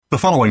The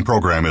following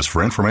program is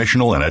for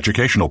informational and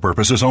educational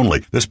purposes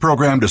only. This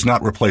program does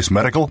not replace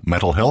medical,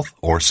 mental health,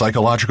 or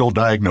psychological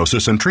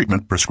diagnosis and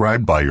treatment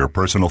prescribed by your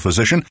personal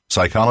physician,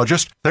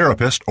 psychologist,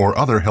 therapist, or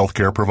other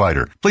healthcare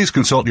provider. Please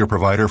consult your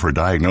provider for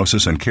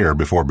diagnosis and care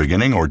before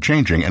beginning or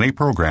changing any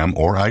program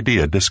or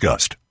idea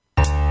discussed.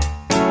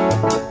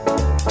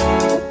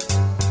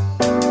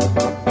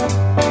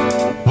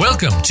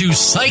 Welcome to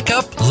Psych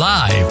Up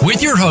Live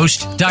with your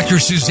host, Dr.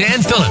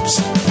 Suzanne Phillips.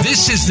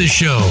 This is the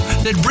show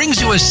that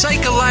brings you a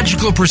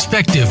psychological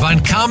perspective on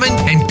common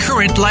and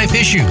current life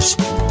issues.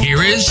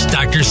 Here is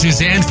Dr.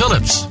 Suzanne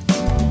Phillips.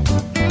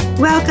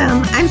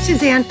 Welcome. I'm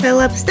Suzanne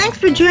Phillips. Thanks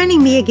for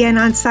joining me again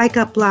on Psych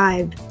Up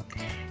Live.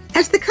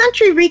 As the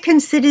country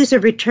reconsiders a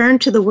return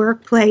to the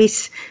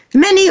workplace,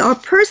 many are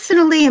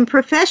personally and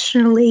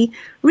professionally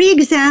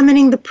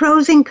re-examining the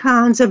pros and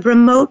cons of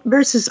remote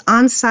versus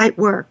on-site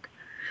work.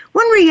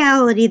 One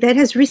reality that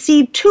has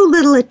received too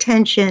little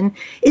attention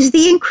is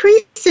the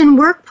increase in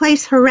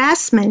workplace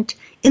harassment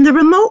in the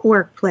remote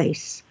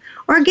workplace.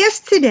 Our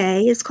guest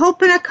today is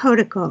Kalpana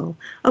Kotikal,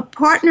 a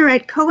partner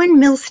at Cohen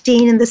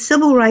Milstein in the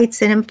Civil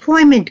Rights and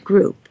Employment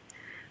Group.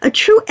 A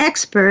true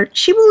expert,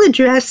 she will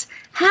address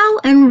how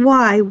and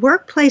why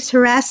workplace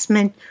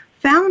harassment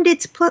found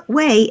its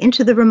way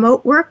into the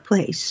remote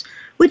workplace,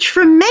 which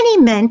for many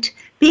meant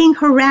being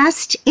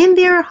harassed in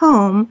their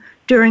home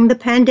during the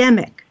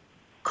pandemic.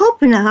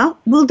 Kalpana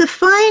will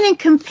define and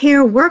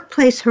compare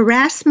workplace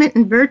harassment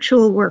and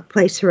virtual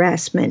workplace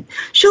harassment.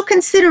 She'll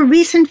consider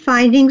recent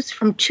findings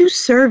from 2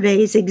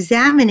 surveys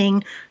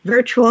examining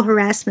virtual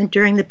harassment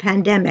during the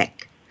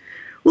pandemic.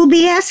 We'll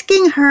be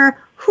asking her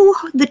who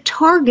the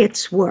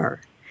targets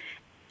were,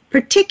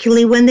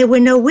 particularly when there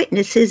were no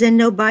witnesses and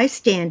no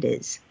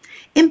bystanders.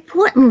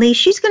 Importantly,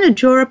 she's going to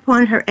draw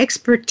upon her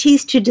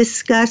expertise to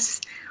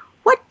discuss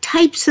what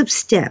types of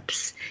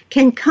steps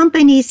can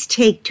companies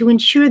take to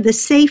ensure the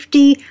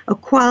safety,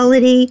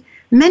 equality,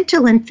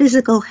 mental and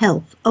physical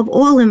health of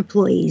all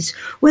employees,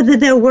 whether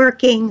they're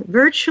working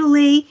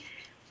virtually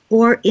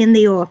or in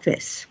the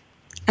office.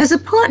 As a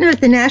partner at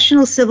the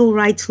national civil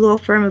rights law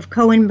firm of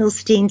Cohen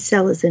Milstein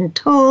Sellers and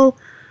Toll,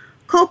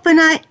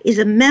 Kalpana is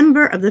a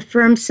member of the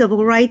firm's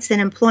Civil Rights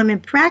and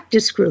Employment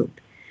Practice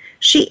Group.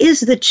 She is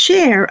the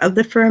chair of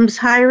the firm's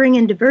Hiring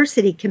and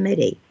Diversity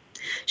Committee.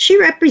 She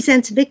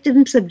represents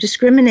victims of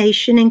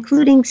discrimination,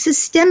 including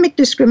systemic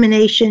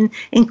discrimination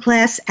in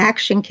class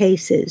action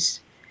cases.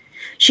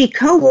 She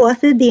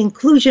co-authored the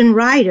Inclusion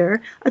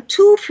Rider, a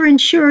tool for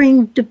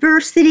ensuring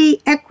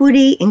diversity,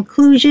 equity,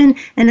 inclusion,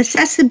 and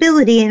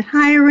accessibility in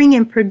hiring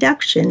and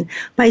production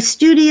by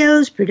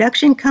studios,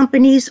 production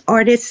companies,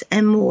 artists,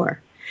 and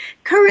more.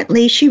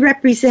 Currently, she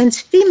represents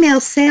female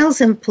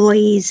sales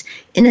employees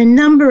in a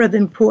number of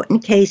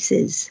important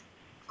cases.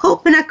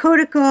 Kalpana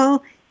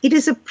Kotikal, it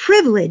is a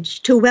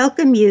privilege to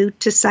welcome you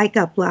to Psych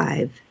Up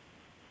Live.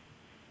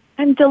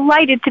 I'm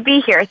delighted to be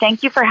here.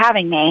 Thank you for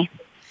having me.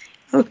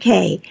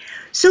 Okay,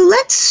 so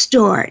let's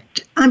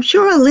start. I'm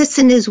sure our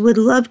listeners would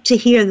love to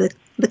hear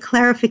the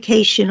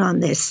clarification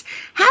on this.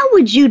 How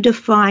would you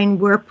define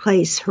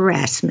workplace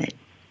harassment?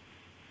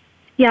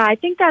 Yeah, I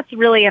think that's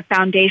really a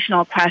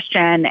foundational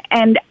question.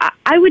 And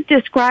I would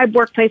describe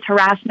workplace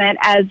harassment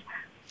as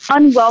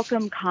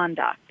unwelcome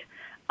conduct.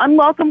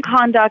 Unwelcome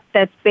conduct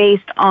that's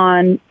based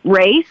on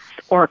race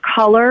or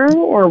color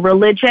or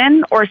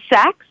religion or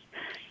sex.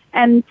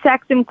 And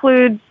sex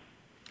includes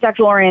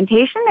sexual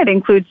orientation. It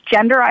includes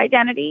gender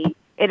identity.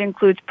 It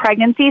includes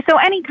pregnancy. So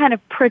any kind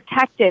of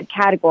protected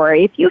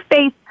category. If you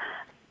face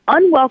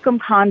unwelcome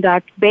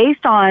conduct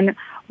based on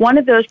one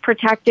of those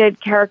protected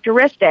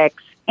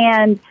characteristics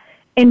and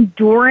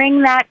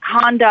enduring that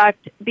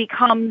conduct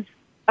becomes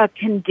a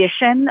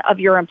condition of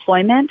your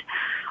employment,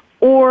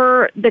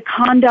 or the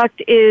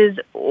conduct is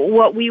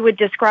what we would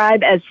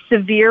describe as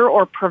severe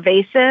or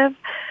pervasive,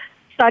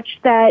 such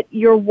that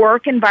your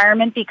work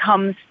environment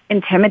becomes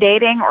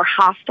intimidating or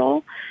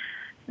hostile,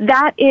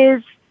 that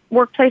is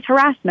workplace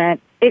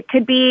harassment. It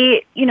could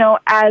be,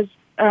 as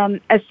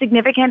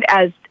significant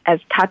as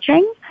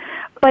touching,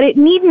 but it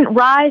needn't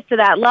rise to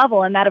that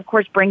level. And that, of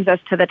course, brings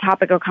us to the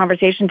topic of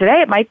conversation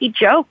today. It might be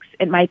jokes.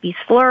 It might be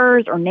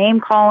slurs or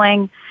name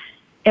calling.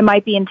 It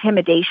might be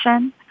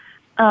intimidation.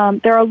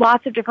 There are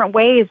lots of different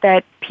ways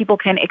that people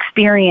can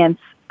experience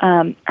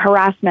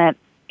harassment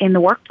in the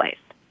workplace.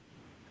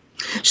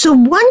 So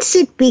once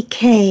it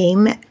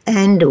became,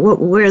 and what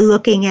we're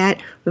looking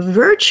at,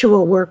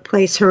 virtual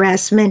workplace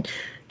harassment,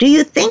 do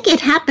you think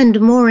it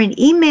happened more in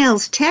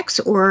emails,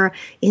 texts, or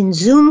in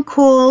Zoom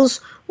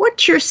calls?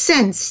 What's your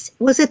sense?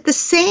 Was it the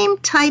same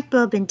type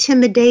of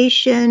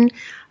intimidation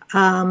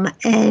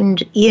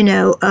and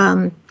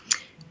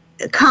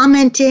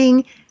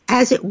commenting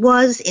as it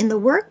was in the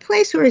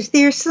workplace, or is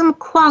there some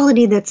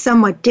quality that's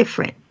somewhat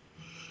different?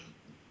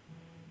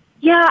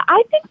 Yeah,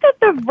 I think that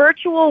the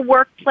virtual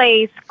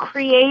workplace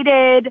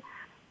created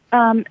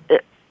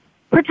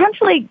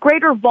potentially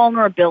greater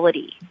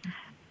vulnerability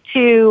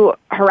to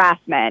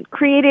harassment,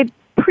 created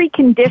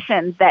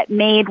preconditions that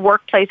made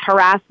workplace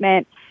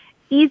harassment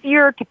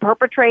easier to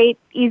perpetrate,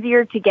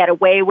 easier to get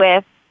away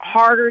with,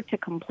 harder to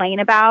complain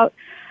about.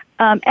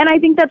 And I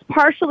think that's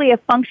partially a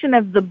function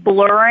of the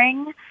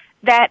blurring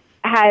that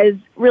has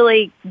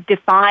really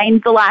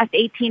defined the last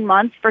 18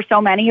 months for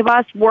so many of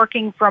us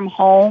working from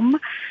home,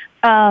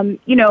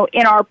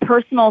 in our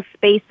personal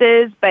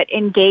spaces, but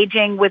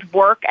engaging with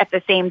work at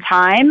the same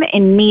time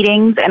in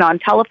meetings and on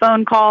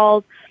telephone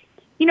calls.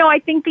 I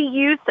think the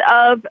use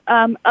of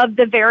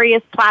the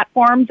various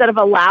platforms that have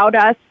allowed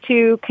us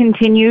to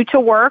continue to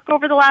work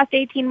over the last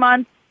 18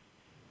 months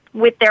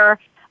with their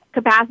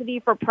capacity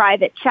for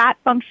private chat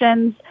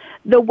functions,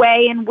 the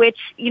way in which,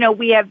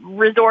 we have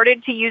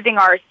resorted to using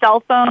our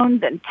cell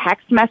phones and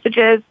text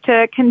messages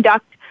to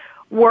conduct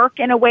work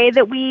in a way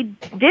that we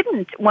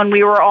didn't when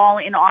we were all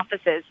in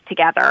offices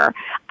together.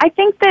 I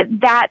think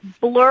that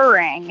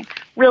blurring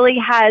really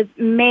has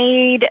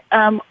made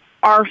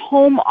our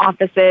home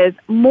offices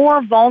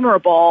more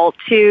vulnerable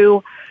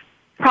to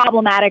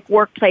problematic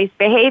workplace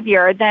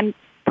behavior than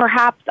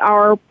perhaps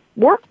our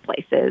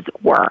workplaces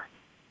were.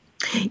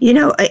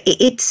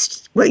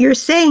 It's what you're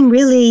saying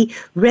really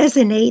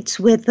resonates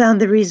with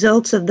the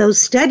results of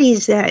those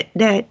studies that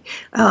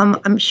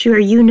I'm sure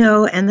you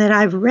know and that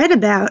I've read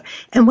about.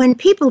 And when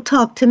people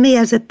talk to me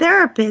as a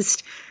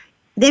therapist,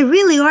 they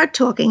really are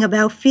talking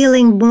about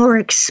feeling more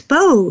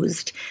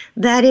exposed.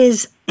 That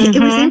is,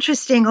 It was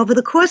interesting. Over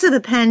the course of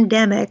the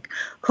pandemic,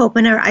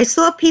 Kopner, I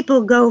saw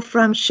people go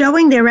from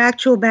showing their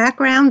actual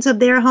backgrounds of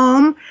their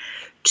home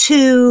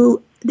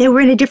to they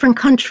were in a different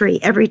country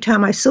every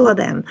time I saw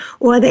them,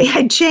 or they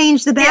had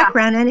changed the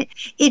background, and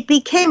it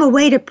became a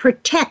way to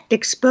protect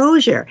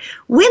exposure.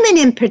 Women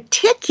in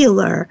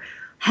particular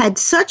had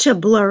such a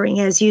blurring,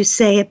 as you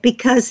say it,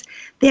 because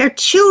their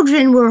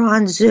children were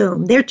on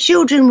Zoom. Their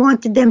children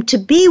wanted them to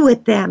be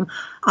with them.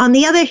 On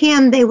the other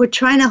hand, they were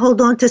trying to hold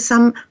on to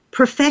some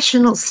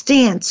professional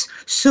stance.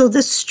 So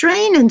the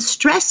strain and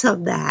stress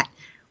of that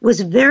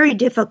was very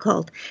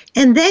difficult.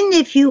 And then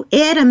if you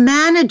add a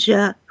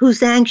manager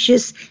who's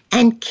anxious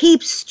and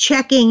keeps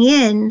checking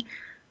in,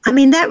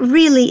 that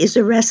really is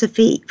a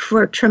recipe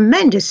for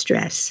tremendous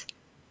stress.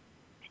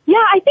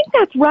 Yeah, I think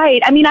that's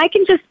right. I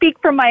can just speak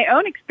from my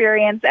own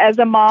experience as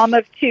a mom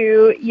of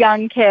two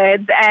young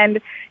kids and,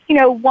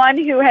 one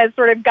who has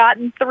sort of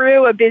gotten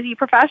through a busy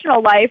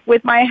professional life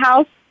with my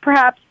house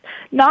perhaps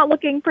not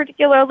looking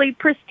particularly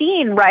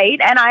pristine, right?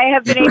 And I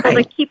have been able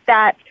to keep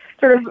that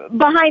sort of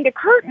behind a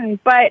curtain,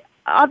 but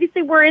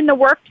obviously we're in the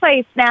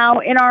workplace now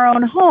in our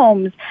own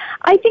homes.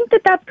 I think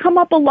that that's come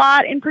up a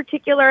lot in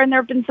particular, and there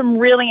have been some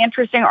really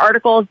interesting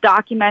articles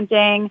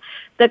documenting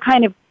the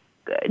kind of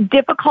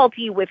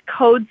difficulty with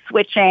code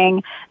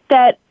switching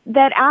that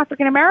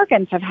African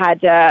Americans have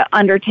had to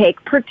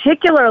undertake,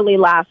 particularly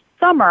last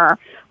summer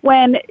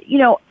when,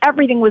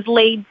 everything was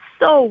laid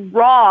so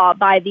raw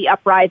by the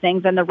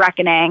uprisings and the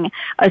reckoning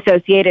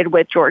associated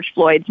with George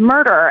Floyd's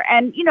murder.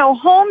 And,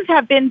 homes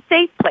have been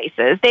safe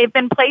places. They've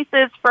been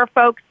places for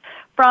folks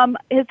from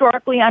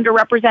historically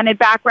underrepresented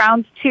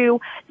backgrounds to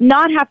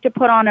not have to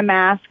put on a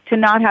mask, to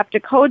not have to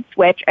code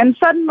switch. And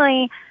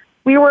suddenly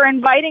we were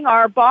inviting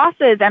our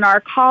bosses and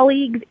our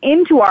colleagues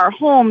into our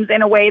homes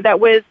in a way that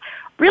was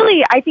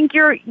really, I think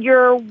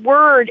your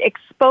word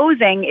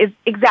exposing is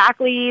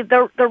exactly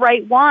the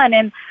right one.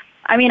 And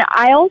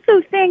I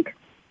also think,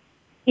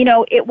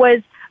 it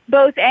was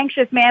both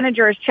anxious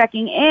managers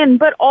checking in,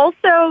 but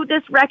also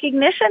this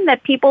recognition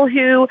that people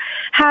who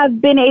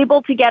have been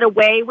able to get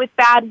away with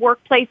bad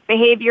workplace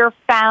behavior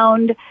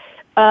found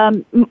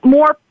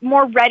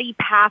more ready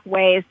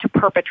pathways to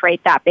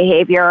perpetrate that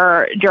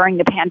behavior during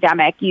the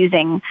pandemic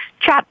using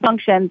chat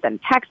functions and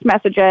text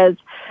messages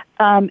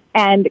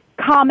and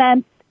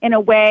comments in a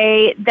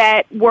way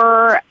that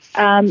were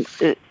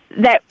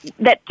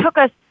that took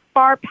us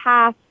far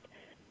past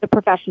the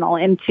professional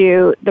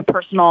into the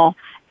personal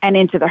and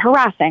into the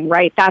harassing,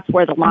 right? That's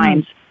where the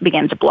lines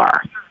begin to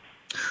blur.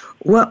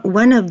 Well,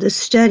 one of the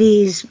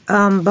studies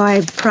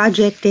by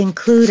Project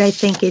Include, I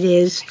think it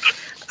is,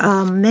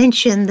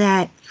 mentioned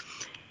that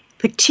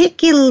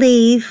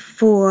particularly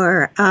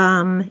for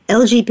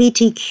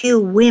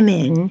LGBTQ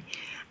women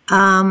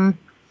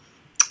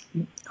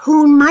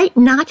who might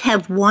not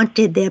have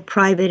wanted their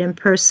private and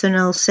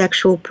personal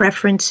sexual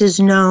preferences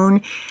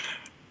known,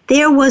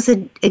 there was,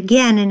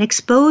 again, an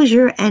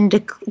exposure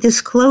and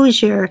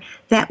disclosure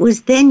that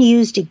was then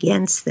used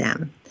against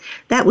them.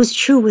 That was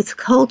true with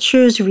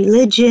cultures,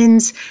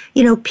 religions.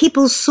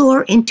 People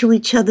soar into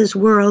each other's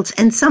worlds.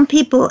 And some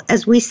people,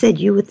 as we said,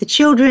 you with the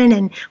children,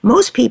 and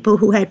most people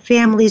who had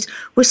families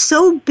were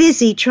so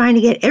busy trying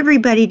to get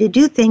everybody to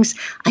do things,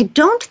 I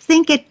don't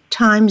think at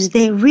times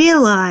they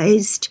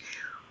realized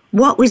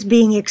what was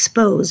being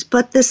exposed.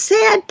 But the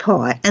sad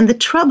part and the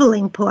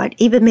troubling part,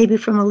 even maybe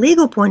from a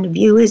legal point of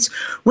view, is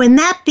when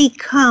that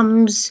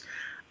becomes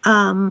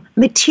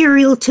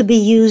material to be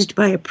used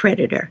by a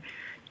predator,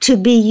 to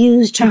be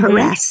used to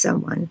harass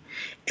someone.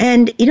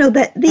 And,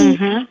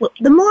 the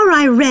more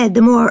I read,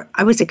 the more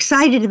I was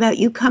excited about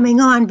you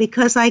coming on,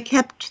 because I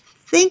kept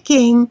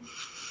thinking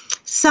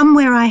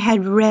somewhere I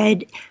had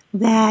read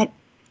that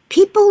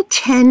people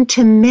tend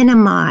to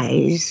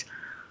minimize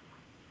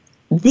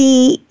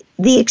the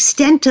the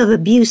extent of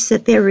abuse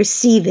that they're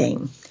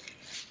receiving.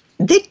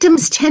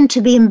 Victims tend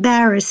to be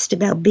embarrassed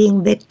about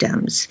being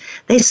victims.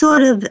 They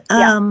sort of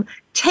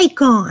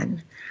take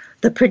on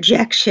the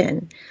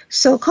projection.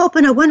 So,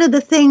 Kalpana, one of the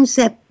things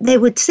that they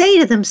would say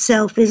to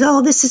themselves is,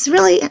 oh, this is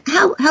really,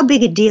 how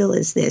big a deal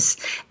is this?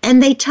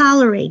 And they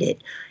tolerate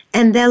it.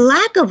 And their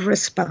lack of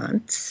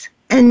response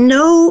and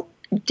no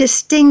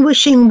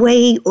distinguishing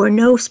way or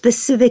no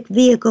specific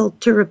vehicle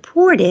to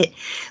report it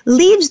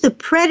leaves the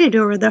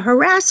predator or the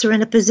harasser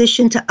in a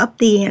position to up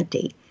the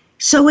ante.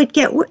 So it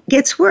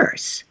gets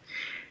worse.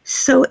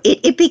 So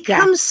it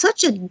becomes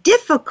such a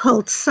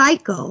difficult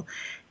cycle.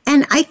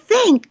 And I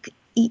think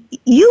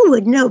you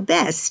would know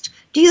best.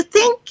 Do you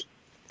think,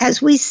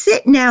 as we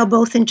sit now,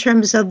 both in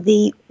terms of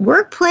the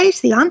workplace,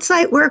 the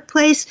on-site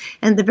workplace,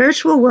 and the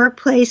virtual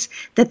workplace,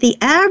 that the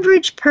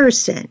average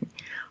person,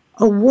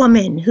 a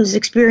woman who's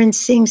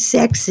experiencing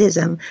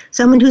sexism,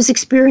 someone who's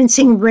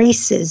experiencing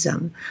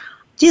racism,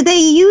 do they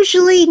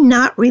usually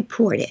not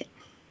report it?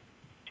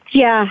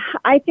 Yeah,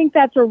 I think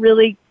that's a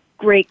really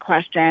great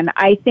question.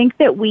 I think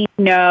that we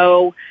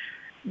know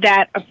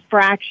that a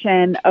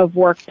fraction of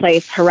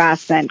workplace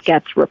harassment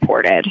gets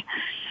reported.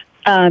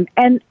 And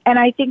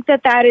I think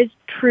that is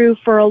true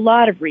for a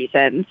lot of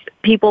reasons.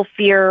 People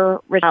fear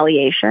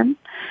retaliation.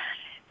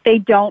 They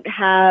don't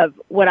have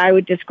what I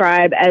would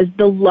describe as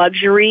the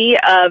luxury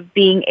of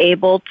being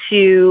able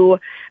to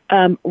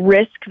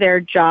risk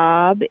their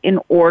job in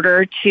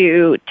order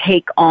to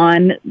take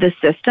on the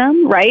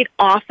system, right?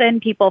 Often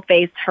people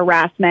face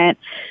harassment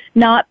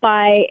not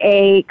by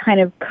a kind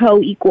of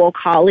co-equal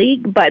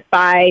colleague, but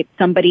by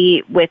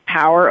somebody with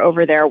power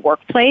over their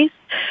workplace.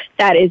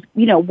 That is,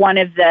 one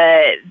of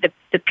the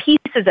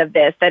pieces of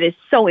this that is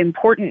so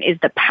important is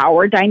the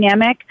power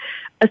dynamic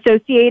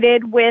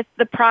associated with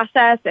the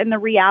process and the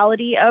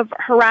reality of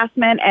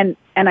harassment. And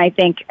I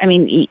think,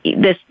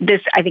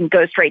 this I think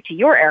goes straight to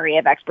your area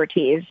of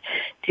expertise,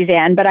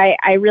 Suzanne, but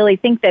I really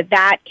think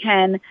that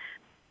can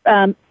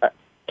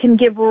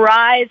give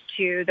rise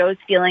to those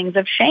feelings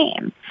of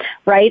shame,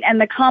 right? And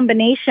the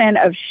combination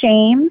of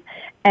shame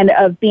and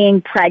of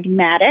being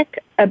pragmatic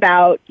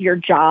about your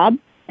job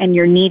and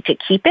your need to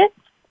keep it,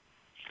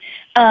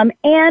 and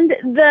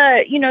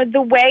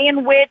the way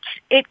in which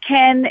it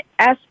can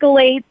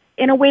escalate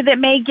in a way that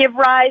may give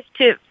rise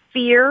to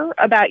fear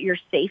about your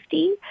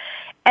safety.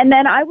 And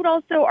then I would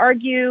also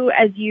argue,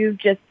 as you've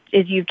just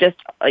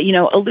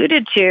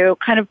alluded to,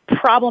 kind of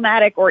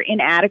problematic or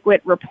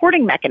inadequate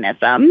reporting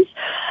mechanisms.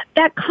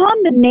 That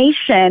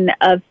combination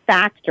of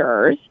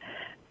factors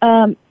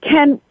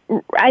can,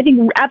 I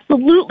think,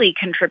 absolutely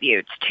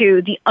contributes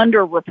to the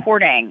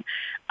underreporting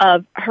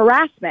of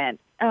harassment.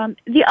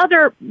 The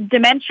other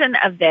dimension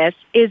of this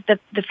is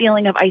the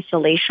feeling of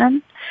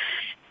isolation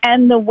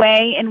and the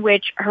way in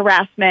which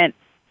harassment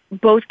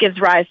both gives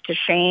rise to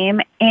shame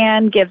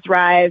and gives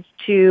rise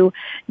to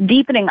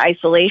deepening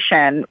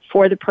isolation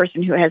for the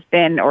person who has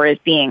been or is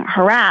being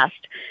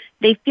harassed.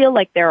 They feel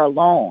like they're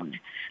alone.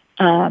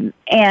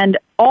 And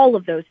all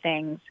of those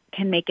things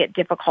can make it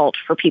difficult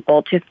for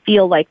people to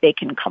feel like they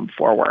can come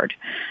forward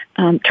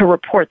to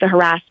report the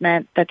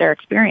harassment that they're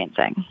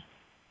experiencing.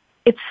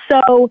 It's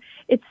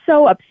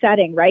so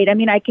upsetting, right? I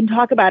mean, I can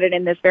talk about it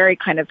in this very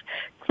kind of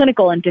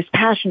clinical and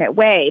dispassionate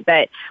way,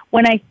 but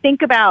when I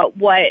think about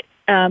what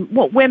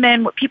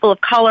women, what people of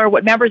color,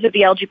 what members of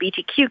the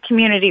LGBTQ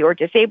community or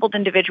disabled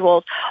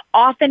individuals,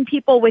 often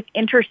people with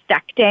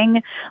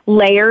intersecting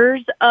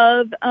layers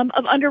of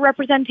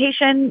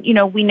underrepresentation.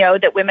 We know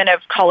that women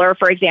of color,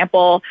 for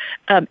example,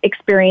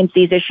 experience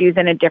these issues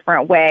in a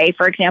different way,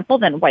 for example,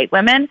 than white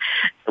women.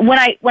 When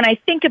I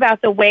think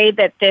about the way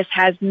that this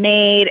has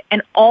made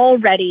an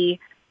already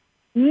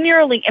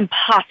nearly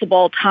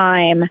impossible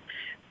time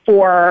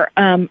for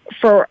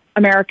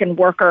American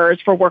workers,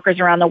 for workers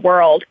around the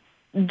world,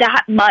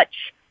 that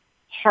much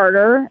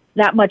harder,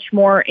 that much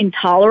more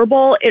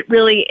intolerable, it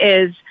really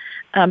is.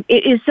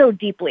 It is so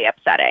deeply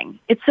upsetting.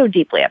 It's so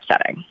deeply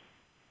upsetting.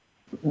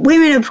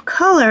 Women of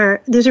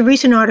color, there's a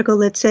recent article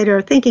that said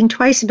are thinking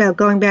twice about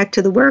going back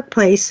to the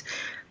workplace.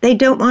 They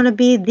don't want to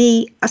be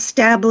the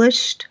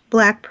established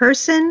Black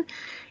person.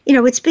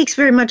 It speaks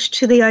very much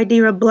to the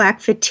idea of Black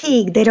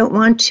fatigue. They don't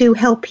want to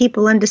help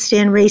people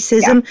understand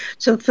racism. Yeah.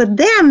 So for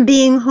them,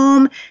 being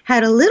home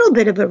had a little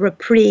bit of a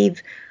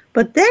reprieve.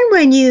 But then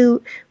when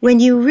you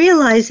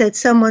realize that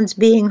someone's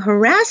being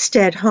harassed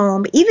at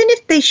home, even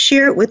if they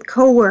share it with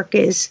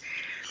coworkers,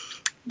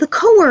 the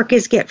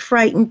coworkers get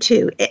frightened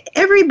too.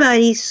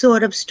 Everybody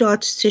sort of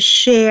starts to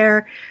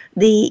share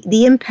the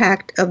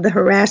impact of the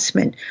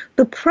harassment.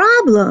 The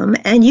problem,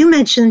 and you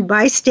mentioned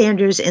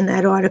bystanders in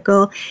that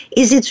article,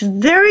 is it's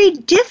very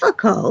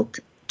difficult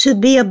to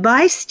be a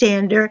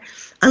bystander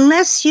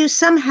unless you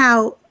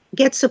somehow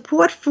get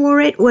support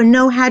for it or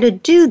know how to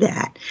do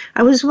that.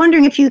 I was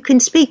wondering if you can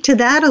speak to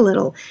that a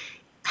little.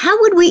 How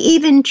would we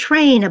even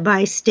train a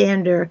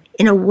bystander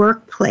in a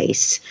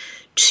workplace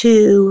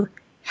to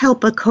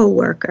help a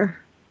coworker?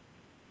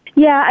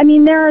 Yeah, I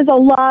mean, there is a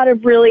lot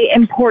of really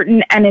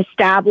important and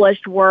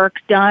established work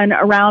done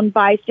around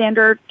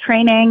bystander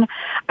training.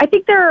 I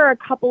think there are a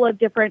couple of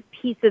different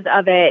pieces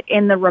of it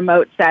in the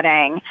remote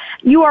setting.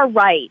 You are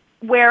right,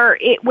 where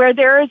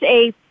there is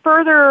a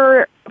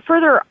further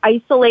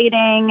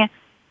isolating,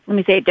 let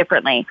me say it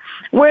differently,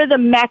 where the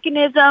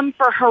mechanism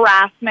for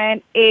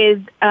harassment is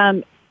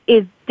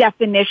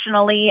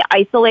definitionally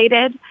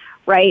isolated,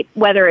 right?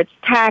 Whether it's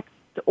text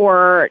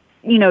or,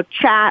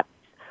 chat,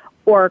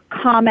 or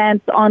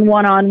comments on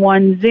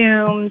one-on-one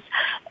Zooms.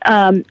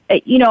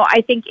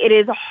 I think it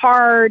is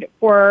hard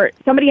for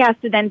somebody has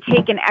to then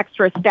take an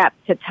extra step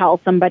to tell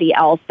somebody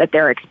else that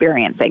they're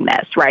experiencing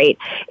this, right?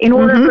 In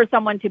order for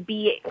someone to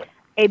be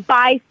a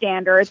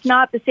bystander, it's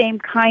not the same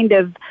kind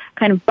of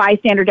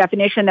bystander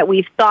definition that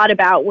we've thought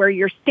about where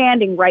you're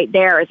standing right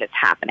there as it's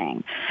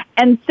happening.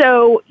 And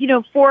so,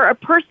 for a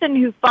person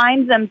who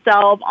finds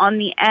themselves on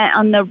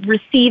the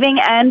receiving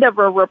end of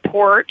a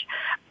report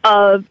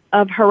of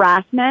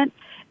harassment,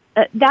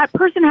 that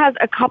person has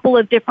a couple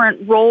of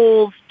different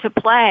roles to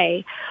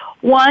play.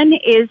 One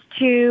is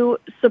to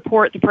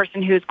support the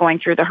person who's going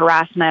through the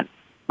harassment,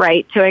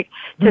 right? To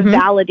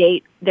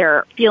validate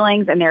their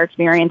feelings and their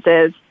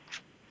experiences,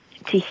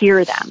 to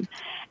hear them.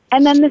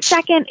 And then the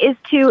second is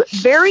to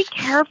very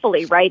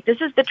carefully, right? This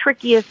is the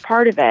trickiest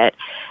part of it.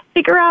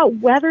 Figure out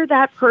whether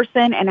that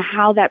person and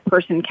how that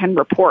person can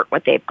report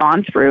what they've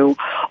gone through,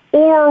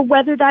 or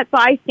whether that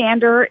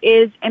bystander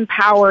is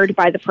empowered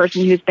by the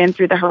person who's been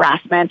through the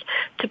harassment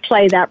to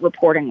play that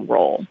reporting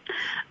role.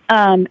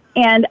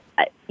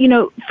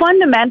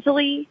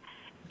 Fundamentally,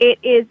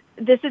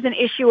 this is an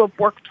issue of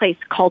workplace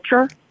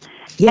culture.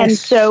 Yes. And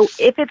so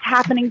if it's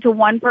happening to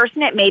one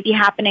person, it may be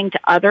happening to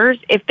others.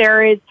 If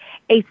there is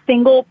a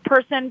single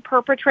person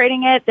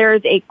perpetrating it,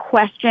 there's a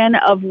question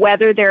of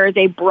whether there is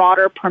a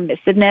broader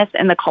permissiveness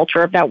in the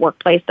culture of that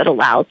workplace that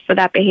allows for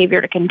that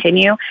behavior to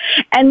continue.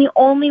 And the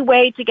only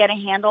way to get a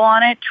handle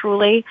on it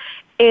truly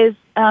is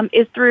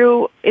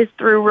through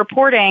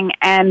reporting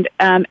and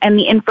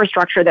the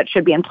infrastructure that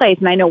should be in place.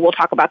 And I know we'll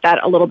talk about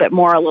that a little bit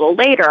more a little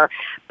later.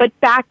 But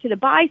back to the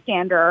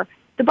bystander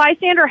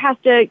has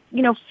to,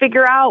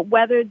 figure out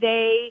whether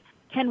they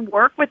can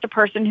work with the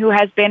person who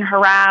has been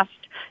harassed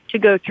to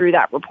go through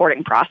that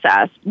reporting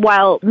process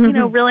while,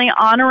 really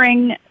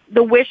honoring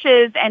the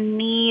wishes and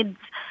needs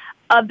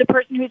of the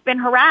person who's been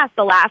harassed.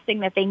 The last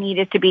thing that they need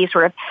is to be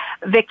sort of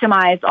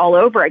victimized all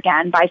over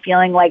again by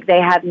feeling like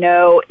they have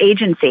no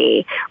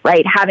agency,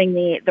 right? Having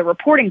the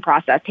reporting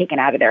process taken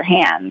out of their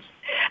hands.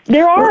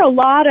 There are a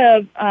lot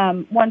of,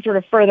 one sort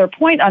of further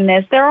point on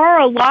this, there are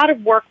a lot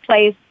of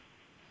workplace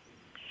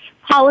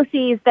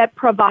policies that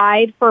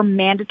provide for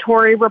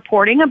mandatory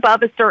reporting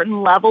above a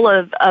certain level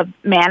of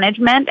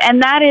management.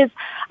 And that is,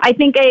 I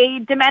think, a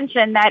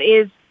dimension that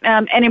is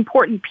an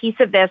important piece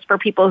of this for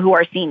people who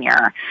are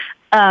senior.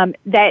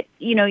 That,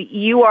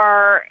 you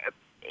are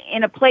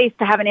in a place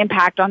to have an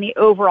impact on the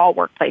overall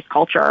workplace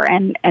culture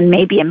and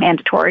maybe a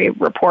mandatory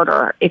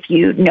reporter if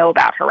you know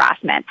about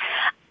harassment.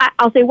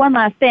 I'll say one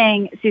last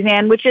thing,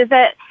 Suzanne, which is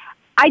that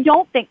I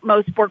don't think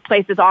most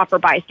workplaces offer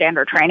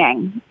bystander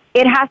training.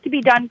 It has to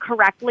be done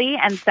correctly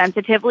and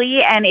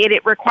sensitively, and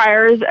it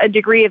requires a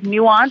degree of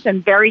nuance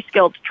and very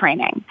skilled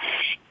training.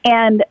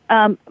 And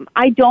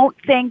I don't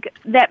think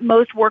that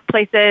most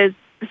workplaces,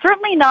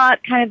 certainly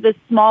not kind of the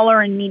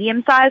smaller and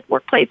medium-sized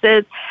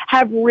workplaces,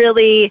 have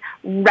really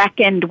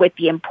reckoned with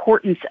the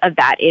importance of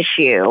that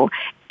issue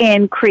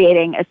in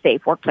creating a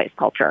safe workplace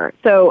culture.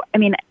 So,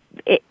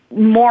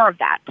 more of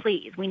that,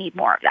 please. We need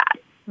more of that.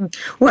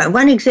 Well,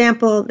 one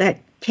example that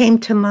came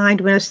to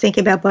mind when I was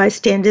thinking about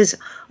bystanders,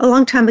 a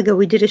long time ago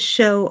we did a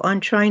show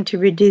on trying to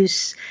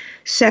reduce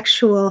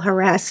sexual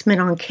harassment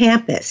on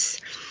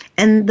campus.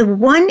 And the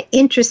one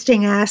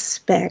interesting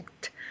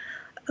aspect,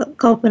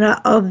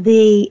 Kalpana, of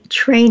the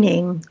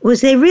training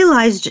was they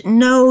realized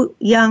no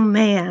young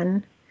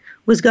man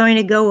was going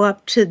to go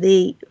up to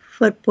the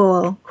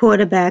football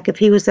quarterback if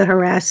he was the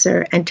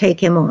harasser and take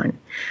him on.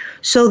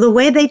 So the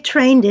way they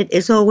trained it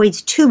is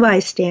always two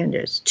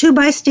bystanders. Two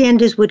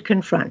bystanders would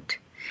confront.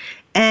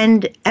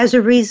 And as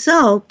a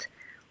result,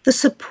 the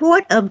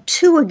support of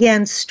 2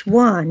 against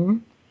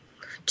 1,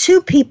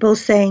 2 people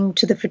saying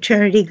to the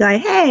fraternity guy,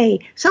 hey,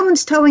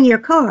 someone's towing your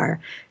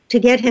car, to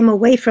get him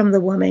away from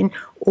the woman,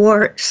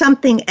 or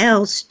something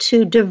else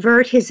to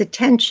divert his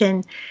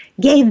attention,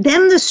 gave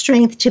them the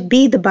strength to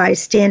be the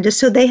bystander.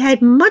 So they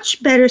had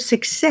much better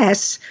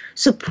success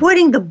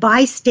supporting the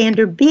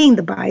bystander being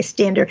the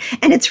bystander.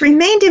 And it's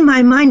remained in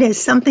my mind as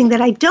something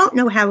that I don't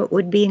know how it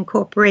would be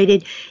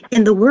incorporated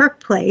in the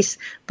workplace.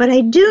 But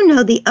I do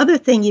know the other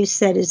thing you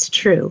said is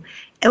true.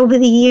 Over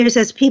the years,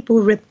 as people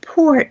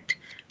report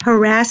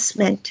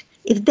harassment,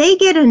 if they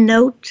get a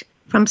note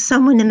from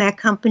someone in that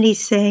company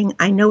saying,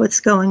 I know what's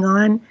going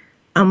on,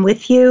 I'm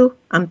with you,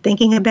 I'm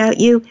thinking about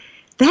you,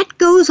 that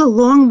goes a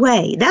long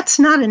way. That's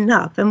not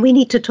enough, and we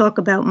need to talk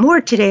about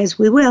more today, as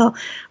we will,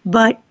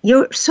 but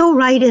you're so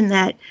right in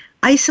that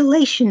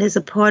isolation is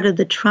a part of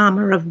the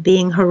trauma of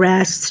being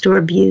harassed or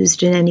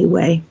abused in any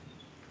way.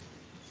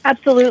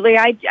 Absolutely.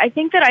 I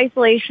think that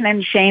isolation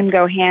and shame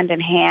go hand in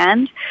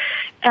hand.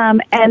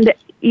 And,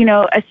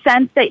 a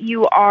sense that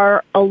you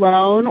are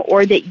alone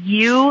or that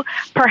you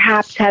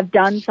perhaps have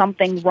done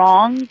something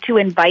wrong to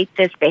invite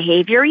this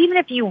behavior, even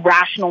if you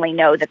rationally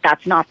know that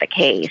that's not the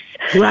case.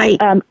 Right.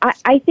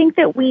 I think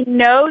that we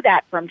know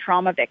that from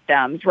trauma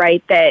victims,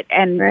 right?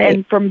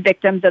 And from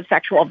victims of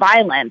sexual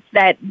violence,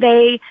 that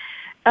they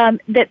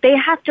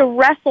have to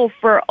wrestle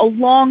for a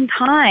long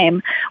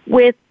time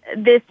with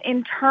this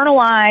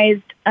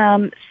internalized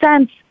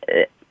sense,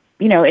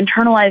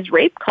 internalized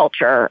rape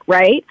culture,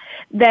 right?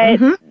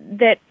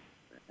 That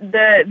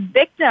the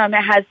victim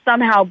has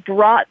somehow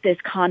brought this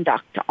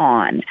conduct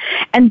on.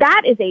 And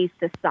that is a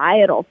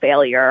societal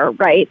failure,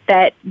 right,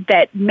 that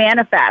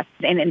manifests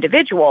in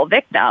individual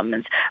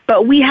victims.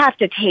 But we have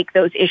to take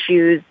those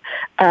issues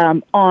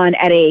on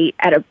at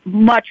a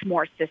much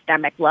more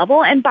systemic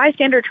level. And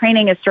bystander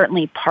training is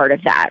certainly part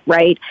of that,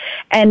 right?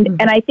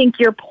 And I think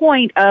your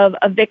point of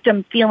a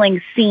victim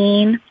feeling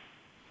seen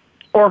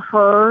or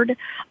heard,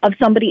 of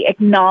somebody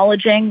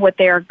acknowledging what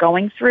they are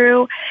going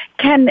through,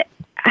 can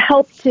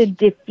help to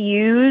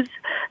diffuse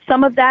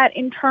some of that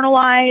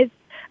internalized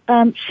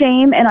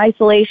shame and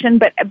isolation.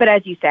 But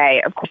as you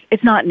say, of course,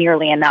 it's not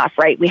nearly enough,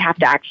 right? We have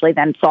to actually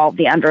then solve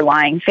the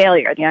underlying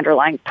failure, the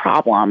underlying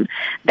problem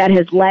that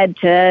has led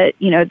to,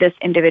 this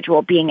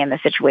individual being in the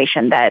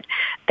situation that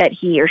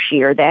he or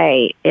she or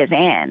they is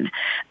in.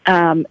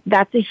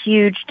 That's a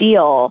huge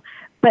deal.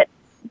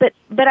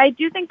 But I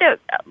do think that,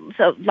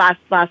 so last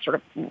sort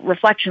of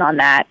reflection on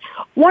that,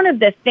 one of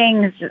the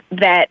things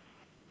that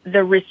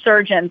the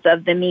resurgence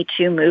of the Me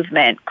Too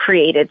movement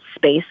created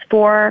space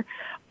for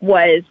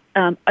was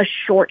a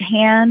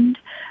shorthand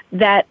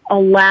that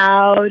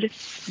allowed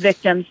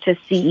victims to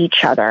see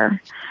each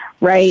other,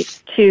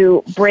 right,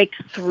 to break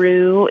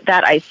through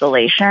that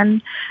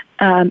isolation.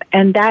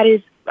 And that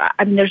is,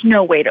 there's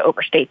no way to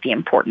overstate the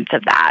importance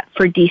of that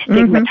for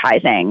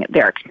destigmatizing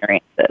their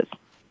experiences.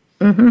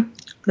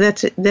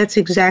 That's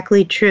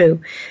exactly true.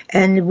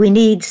 And we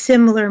need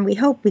similar, and we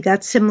hope we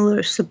got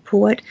similar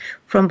support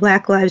from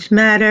Black Lives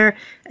Matter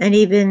and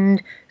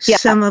even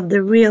some of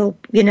the real,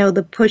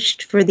 the push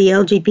for the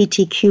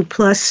LGBTQ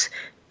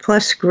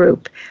plus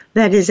group.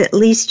 That is, at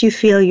least you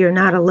feel you're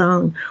not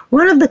alone.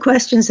 One of the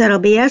questions that I'll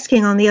be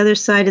asking on the other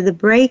side of the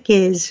break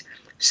is,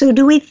 so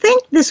do we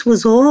think this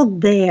was all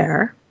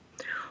there,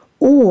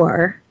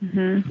 or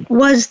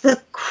was the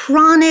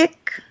chronic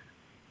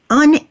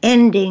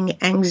unending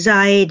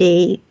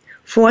anxiety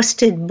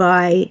fostered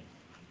by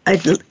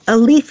a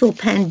lethal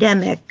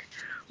pandemic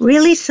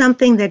really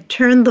something that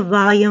turned the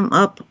volume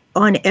up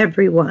on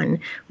everyone?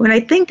 When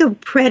I think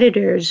of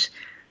predators,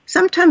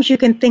 sometimes you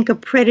can think of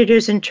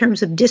predators in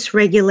terms of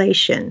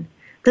dysregulation.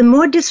 The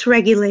more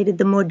dysregulated,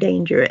 the more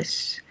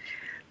dangerous.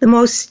 The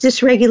most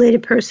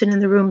dysregulated person in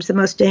the room is the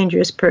most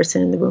dangerous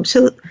person in the room.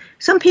 So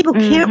some people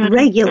can't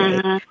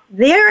regulate.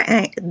 They're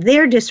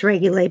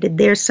dysregulated.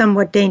 They're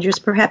somewhat dangerous.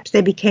 Perhaps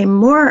they became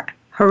more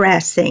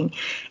harassing.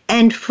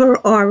 And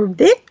for our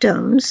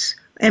victims,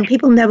 and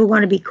people never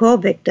want to be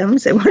called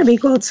victims, they want to be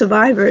called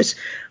survivors.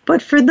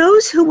 But for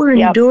those who were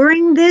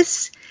enduring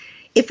this,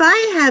 if I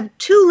have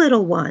two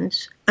little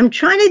ones, I'm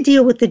trying to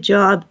deal with the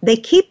job. They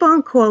keep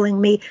on calling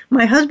me.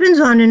 My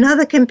husband's on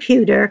another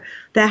computer.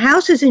 The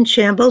house is in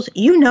shambles.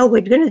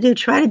 We're going to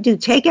try to do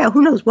takeout.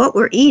 Who knows what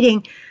we're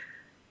eating?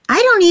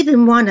 I don't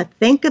even want to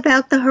think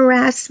about the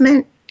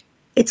harassment.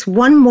 It's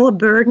one more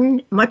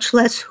burden, much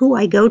less who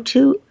I go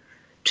to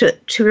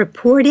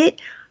report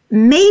it.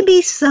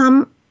 Maybe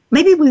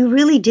we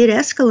really did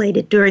escalate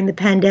it during the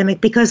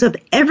pandemic because of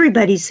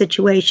everybody's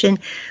situation,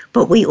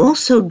 but we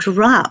also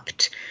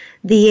dropped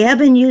the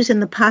avenues and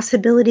the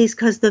possibilities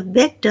because the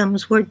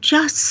victims were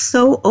just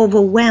so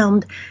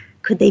overwhelmed.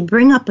 Could they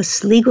bring up a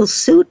legal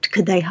suit?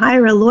 Could they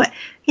hire a lawyer?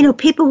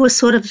 People were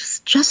sort of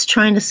just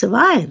trying to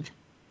survive.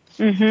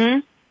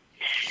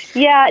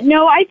 Yeah,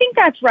 no, I think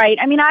that's right.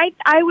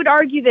 I would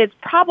argue that it's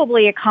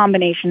probably a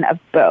combination of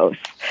both.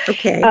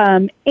 Okay.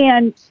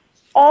 And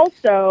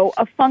also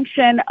a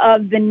function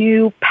of the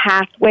new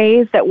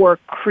pathways that were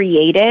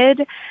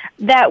created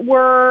that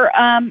were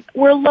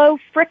low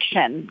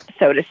friction,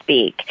 so to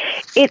speak.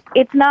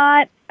 It's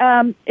not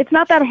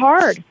that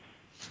hard,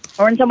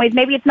 or in some ways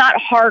maybe it's not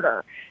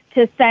harder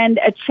to send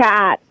a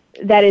chat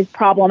that is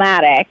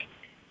problematic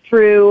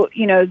through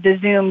the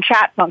Zoom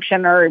chat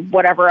function or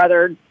whatever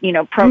other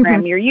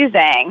program you're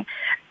using,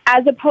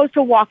 as opposed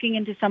to walking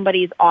into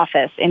somebody's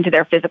office, into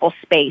their physical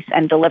space,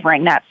 and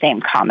delivering that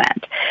same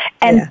comment.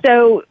 And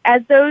so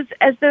as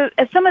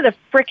some of the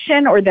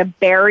friction or the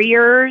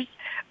barriers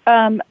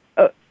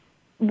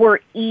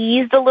were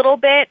eased a little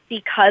bit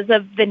because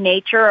of the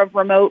nature of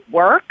remote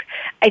work,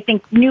 I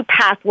think new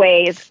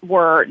pathways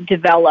were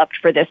developed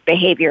for this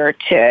behavior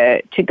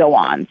to go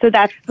on. So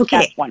that's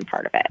one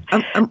part of it.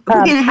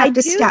 We're going to have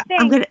to stop.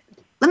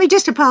 Let me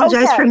just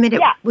apologize for a minute.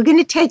 Yeah. We're going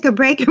to take a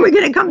break, and we're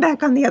going to come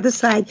back on the other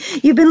side.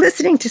 You've been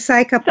listening to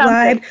Psych Up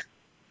Live.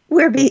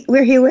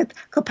 We're here with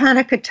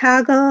Kopana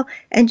Katago,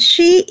 and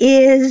she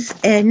is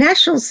a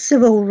national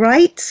civil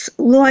rights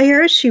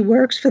lawyer. She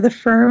works for the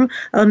firm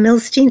of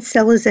Milstein,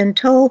 Sellers &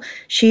 Toll.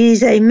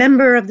 She's a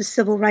member of the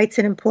Civil Rights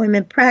and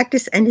Employment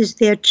Practice and is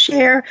their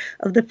chair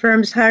of the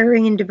firm's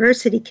Hiring and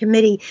Diversity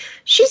Committee.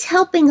 She's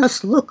helping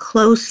us look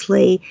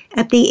closely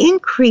at the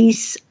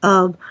increase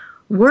of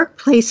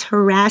workplace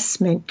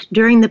harassment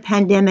during the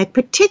pandemic,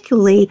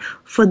 particularly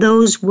for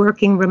those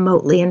working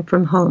remotely and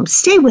from home.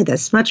 Stay with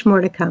us. Much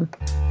more to come.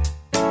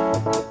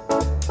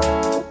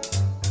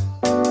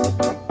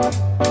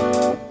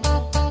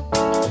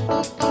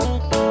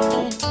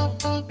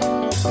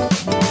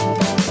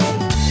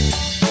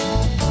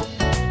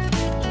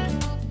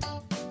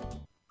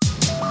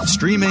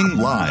 Streaming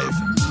live,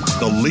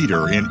 the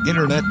leader in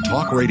Internet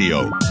talk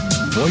radio,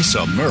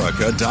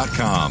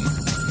 VoiceAmerica.com.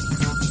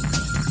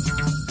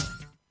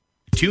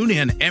 Tune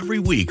in every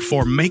week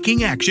for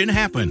Making Action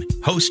Happen,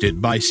 hosted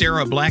by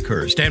Sarah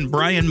Blackhurst and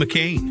Brian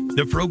McCain.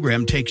 The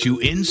program takes you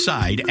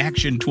inside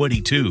Action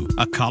 22,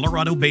 a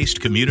Colorado-based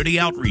community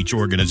outreach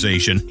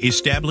organization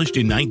established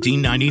in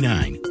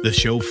 1999. The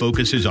show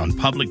focuses on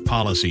public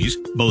policies,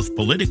 both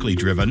politically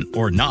driven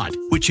or not,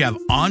 which have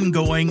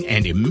ongoing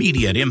and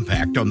immediate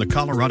impact on the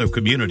Colorado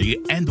community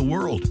and the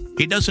world.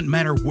 It doesn't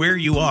matter where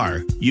you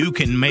are, you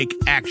can make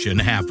action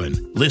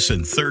happen.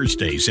 Listen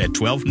Thursdays at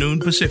 12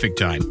 noon Pacific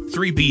Time,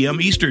 3 p.m.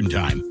 Eastern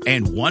Time,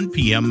 and 1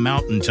 p.m.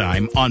 Mountain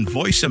Time on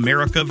Voice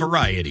America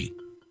Variety.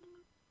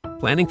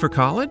 Planning for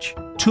college?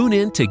 Tune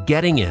in to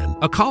Getting In,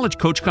 a college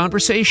coach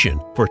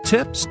conversation for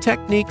tips,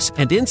 techniques,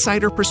 and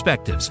insider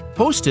perspectives,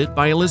 hosted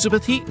by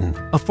Elizabeth Heaton,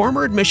 a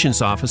former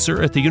admissions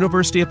officer at the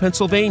University of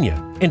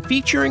Pennsylvania, and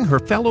featuring her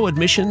fellow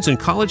admissions and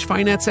college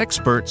finance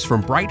experts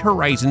from Bright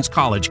Horizons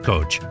College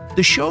Coach.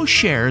 The show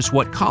shares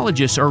what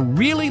colleges are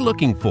really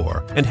looking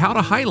for and how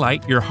to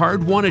highlight your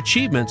hard-won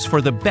achievements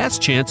for the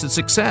best chance at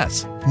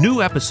success.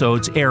 New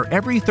episodes air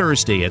every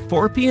Thursday at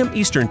 4 p.m.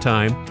 Eastern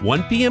Time,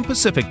 1 p.m.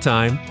 Pacific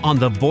Time on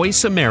the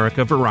Voice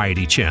America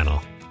Variety Channel.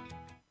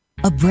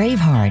 A brave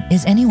heart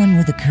is anyone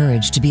with the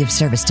courage to be of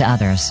service to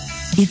others.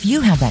 If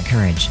you have that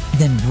courage,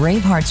 then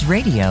Brave Hearts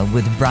Radio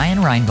with Brian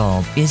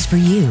Reinbold is for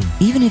you.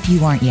 Even if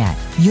you aren't yet,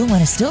 you'll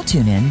want to still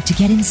tune in to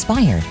get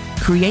inspired,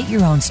 create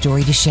your own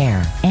story to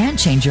share, and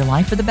change your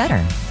life for the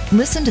better.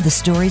 Listen to the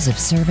stories of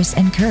service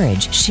and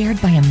courage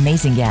shared by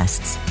amazing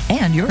guests,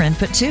 and your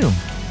input too.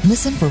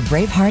 Listen for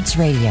Brave Hearts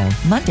Radio,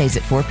 Mondays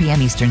at 4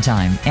 p.m. Eastern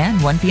Time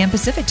and 1 p.m.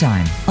 Pacific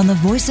Time on the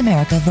Voice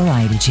America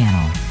Variety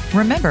Channel.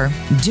 Remember,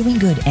 doing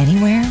good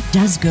anywhere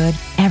does good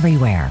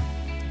everywhere.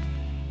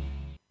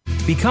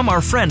 Become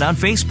our friend on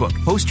Facebook.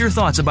 Post your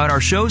thoughts about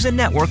our shows and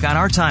network on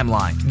our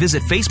timeline.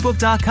 Visit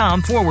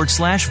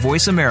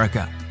Facebook.com/Voice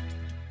America.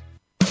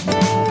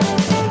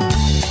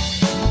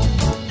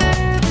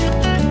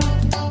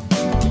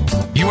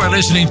 You are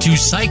listening to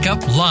Psych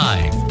Up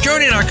Live.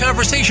 Join in our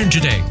conversation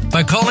today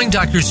by calling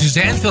Dr.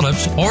 Suzanne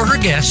Phillips or her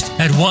guest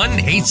at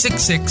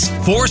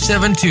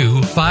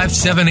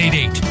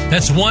 1-866-472-5788.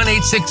 That's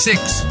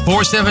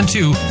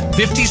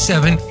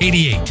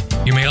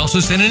 1-866-472-5788. You may also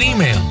send an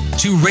email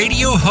to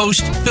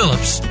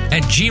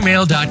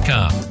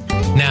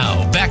radiohostphillips@gmail.com.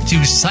 Now, back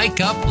to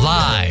Psych Up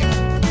Live.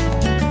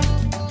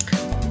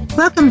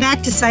 Welcome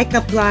back to Psych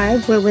Up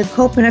Live. We're with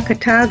Kopana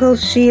Katago.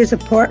 She is a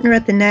partner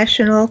at the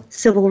national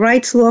civil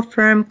rights law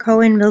firm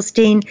Cohen,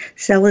 Milstein,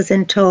 Sellers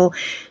 & Toll.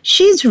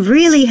 She's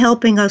really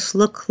helping us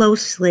look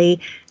closely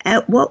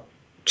at what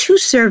two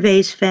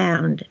surveys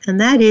found, and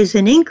that is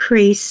an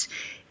increase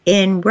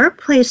in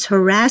workplace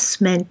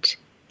harassment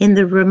in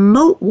the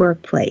remote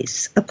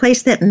workplace, a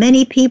place that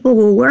many people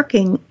were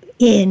working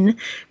in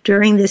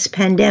during this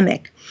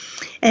pandemic.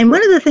 And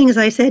one of the things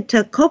I said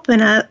to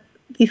Kopana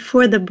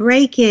before the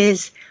break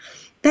is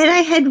that I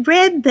had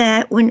read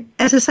that when,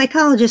 as a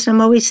psychologist,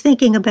 I'm always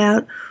thinking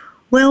about,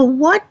 well,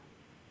 what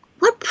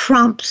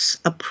prompts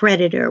a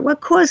predator?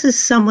 What causes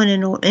someone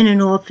in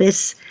an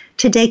office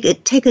to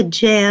take a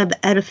jab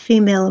at a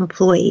female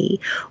employee,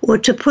 or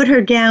to put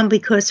her down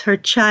because her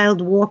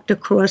child walked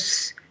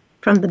across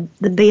from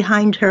the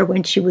behind her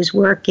when she was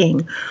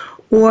working,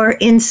 or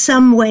in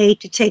some way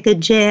to take a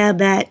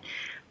jab at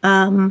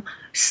an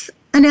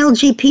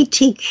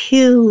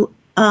LGBTQ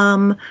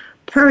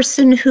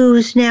person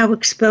who's now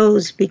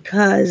exposed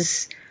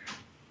because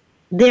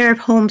their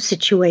home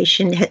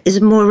situation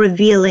is more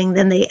revealing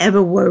than they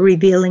ever were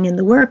revealing in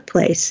the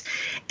workplace.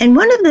 And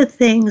one of the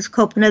things,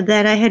 Kopana,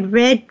 that I had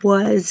read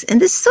was, and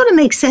this sort of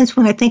makes sense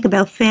when I think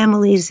about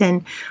families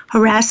and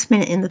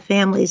harassment in the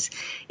families,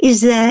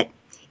 is that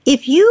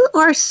if you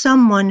are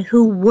someone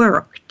who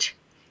worked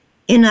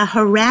in a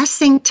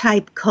harassing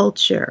type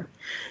culture,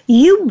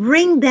 you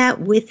bring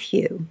that with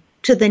you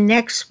to the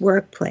next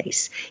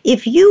workplace.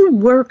 If you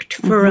worked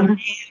for a man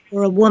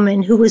or a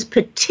woman who was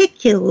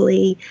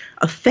particularly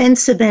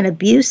offensive and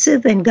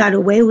abusive and got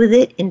away with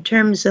it in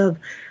terms of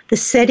the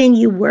setting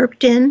you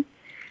worked in,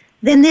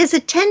 then there's a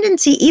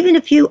tendency, even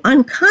if you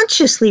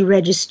unconsciously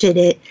registered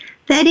it,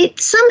 that it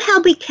somehow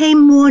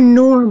became more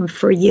norm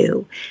for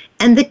you.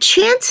 And the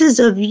chances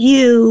of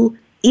you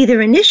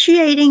either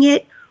initiating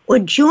it or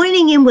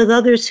joining in with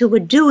others who were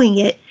doing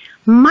it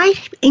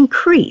might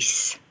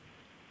increase.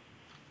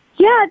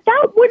 Yeah,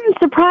 that wouldn't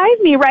surprise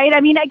me, right?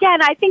 I mean,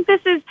 again, I think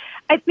this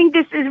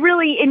is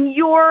really in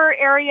your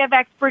area of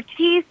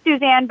expertise,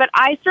 Suzanne, but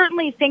I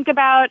certainly think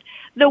about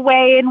the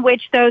way in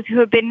which those who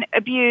have been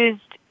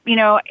abused,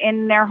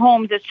 in their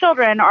homes as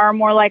children are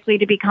more likely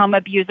to become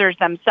abusers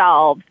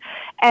themselves,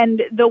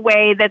 and the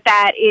way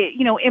that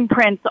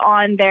imprints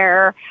on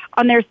their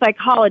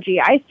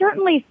psychology. I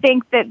certainly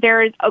think that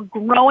there is a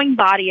growing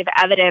body of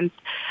evidence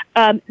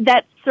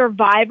that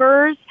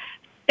survivors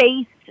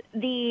face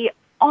the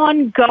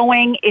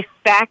ongoing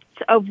effects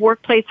of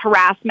workplace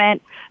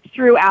harassment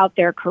throughout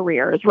their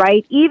careers,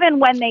 right? Even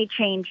when they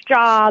change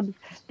jobs,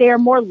 they are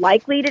more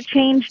likely to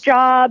change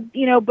jobs,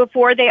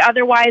 before they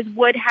otherwise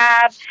would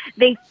have.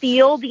 They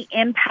feel the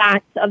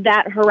impacts of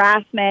that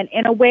harassment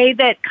in a way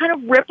that kind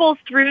of ripples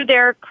through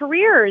their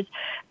careers.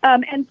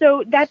 And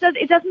so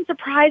it doesn't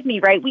surprise me,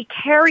 right? We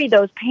carry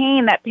that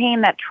pain,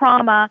 that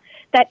trauma,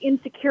 that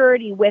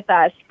insecurity with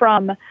us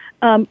from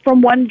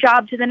one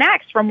job to the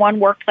next, from one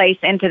workplace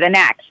into the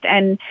next.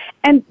 And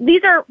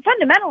these are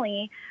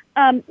fundamentally,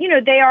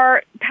 they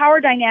are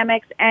power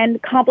dynamics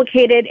and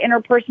complicated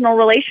interpersonal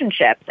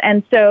relationships.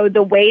 And so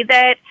the way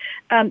that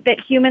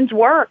humans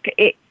work,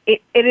 it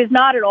is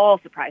not at all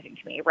surprising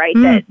to me, right?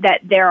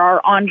 That there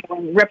are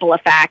ongoing ripple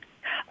effects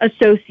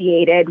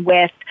associated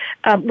with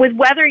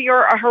whether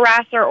you're a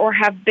harasser or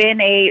have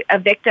been a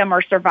victim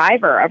or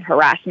survivor of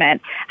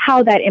harassment,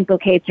 how that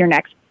implicates your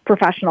next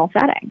professional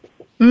setting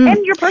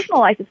and your personal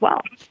life as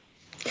well.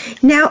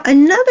 Now,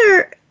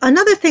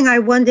 another thing I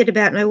wondered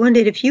about, and I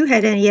wondered if you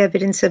had any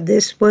evidence of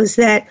this, was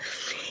that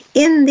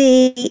in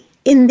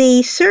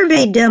the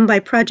survey done by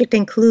Project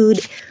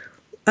Include,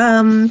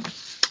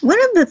 one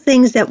of the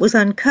things that was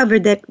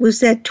uncovered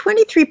was that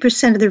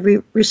 23% of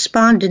the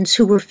respondents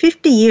who were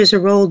 50 years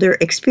or older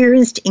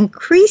experienced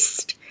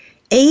increased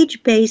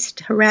age-based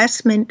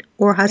harassment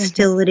or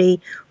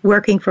hostility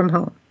working from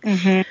home.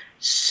 Mm-hmm.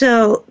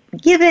 So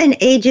given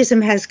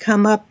ageism has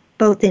come up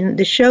both in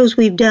the shows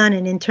we've done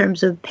and in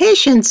terms of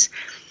patients,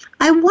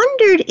 I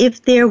wondered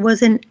if there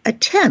was an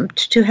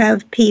attempt to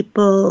have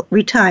people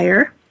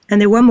retire,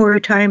 and there were more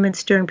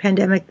retirements during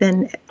pandemic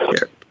than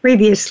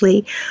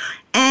previously,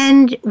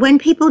 and when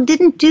people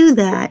didn't do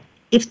that,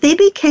 if they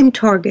became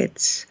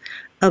targets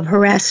of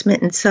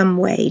harassment in some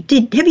way.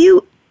 Have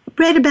you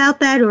read about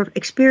that or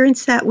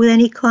experienced that with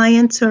any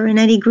clients or in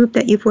any group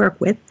that you've worked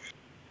with?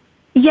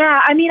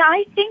 Yeah, I mean,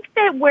 I think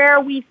that where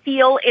we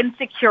feel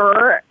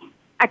insecure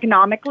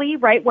economically,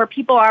 right, where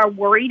people are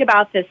worried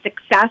about the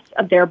success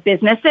of their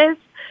businesses,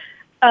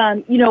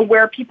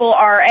 where people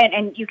are,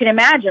 and you can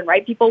imagine,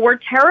 right, people were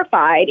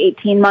terrified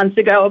 18 months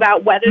ago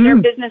about whether their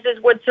businesses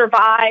would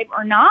survive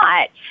or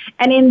not.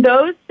 And in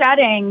those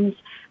settings,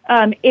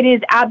 it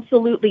is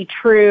absolutely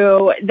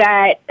true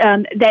that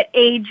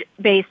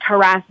age-based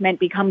harassment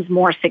becomes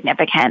more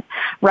significant,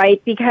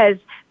 right? Because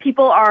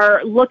people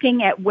are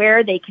looking at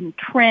where they can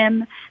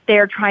trim.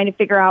 They're trying to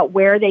figure out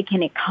where they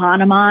can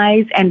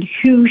economize and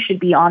who should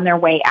be on their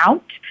way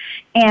out.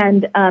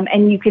 And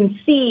you can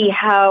see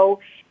how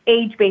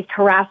age-based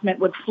harassment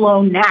would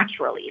flow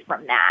naturally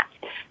from that.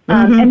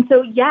 And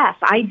so, yes,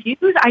 I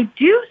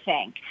do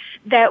think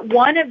that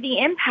one of the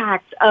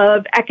impacts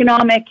of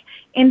economic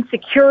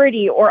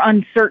insecurity or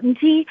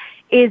uncertainty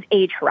is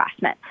age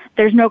harassment.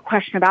 There's no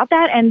question about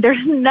that, and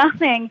there's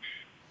nothing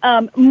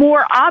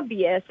more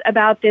obvious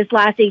about this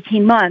last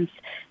 18 months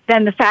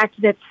than the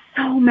fact that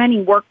so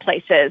many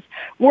workplaces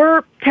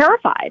were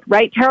terrified,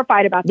 right?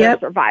 Terrified about their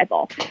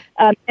survival.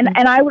 And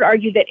I would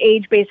argue that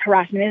age-based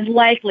harassment is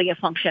likely a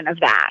function of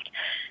that.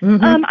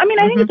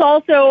 I think it's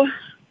also,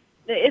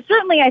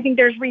 certainly I think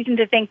there's reason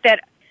to think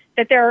that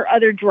there are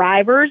other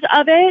drivers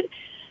of it.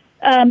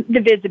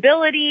 The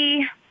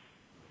visibility,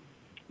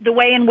 the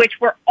way in which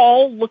we're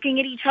all looking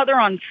at each other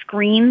on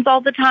screens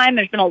all the time.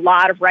 There's been a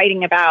lot of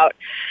writing about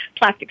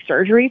plastic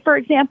surgery, for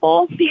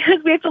example,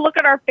 because we have to look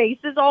at our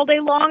faces all day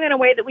long in a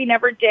way that we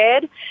never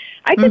did.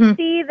 I could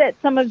see that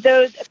some of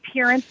those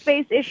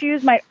appearance-based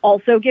issues might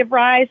also give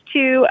rise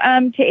to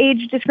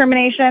age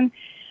discrimination,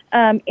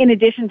 in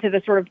addition to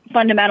the sort of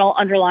fundamental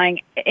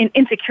underlying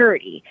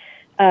insecurity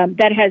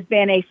that has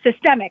been a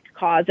systemic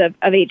cause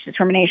of age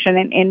discrimination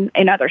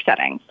in other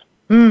settings.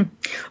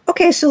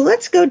 Okay, so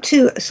let's go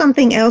to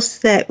something else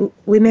that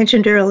we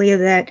mentioned earlier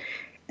that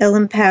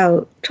Ellen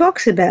Pao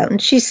talks about.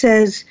 And she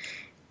says,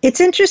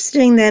 it's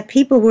interesting that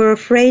people were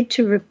afraid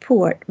to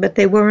report, but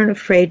they weren't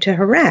afraid to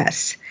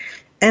harass.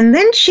 And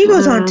then she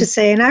goes on to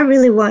say, and I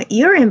really want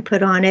your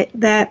input on it,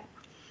 that,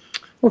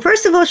 well,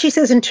 first of all, she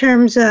says in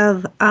terms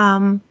of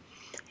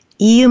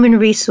human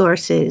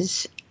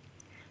resources,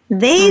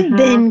 they've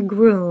been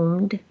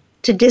groomed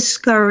to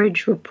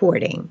discourage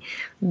reporting,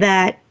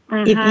 that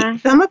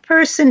if I'm a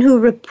person who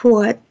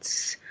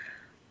reports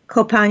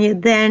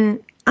Copania, then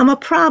I'm a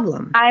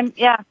problem.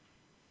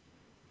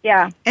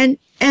 Yeah.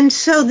 And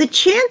so the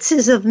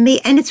chances of me,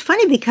 and it's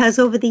funny because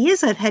over the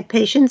years I've had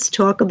patients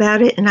talk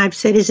about it, and I've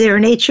said, is there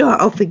an HR?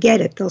 Oh,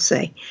 forget it, they'll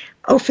say.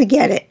 Oh,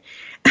 forget it.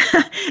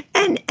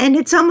 and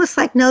it's almost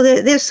like, no,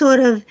 they're sort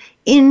of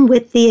in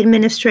with the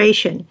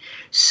administration.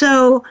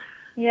 So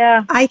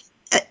yeah,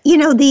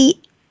 the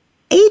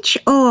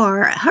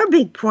HR, her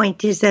big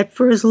point is that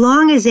for as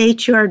long as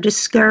HR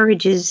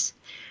discourages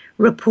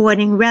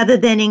reporting rather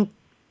than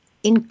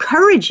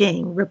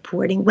encouraging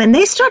reporting, when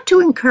they start to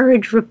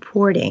encourage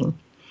reporting,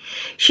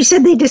 she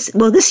said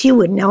this you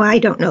would know, I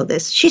don't know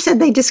this. She said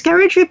they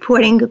discourage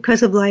reporting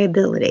because of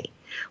liability.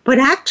 But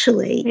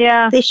actually,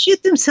 they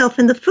shoot themselves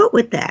in the foot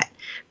with that,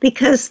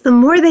 because the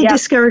more they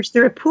discourage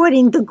the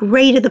reporting, the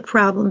greater the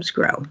problems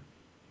grow.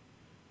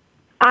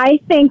 I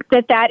think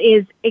that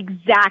is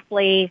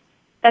exactly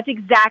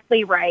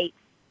right.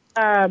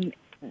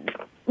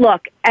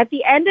 Look, at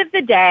the end of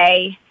the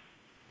day,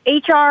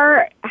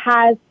 HR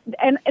has,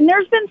 and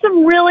there's been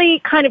some really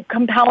kind of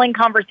compelling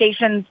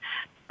conversations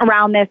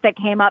around this that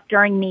came up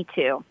during Me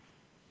Too,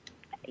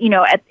 in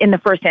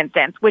the first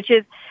instance, which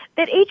is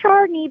that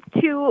HR needs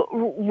to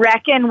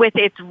reckon with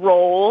its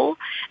role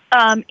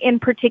in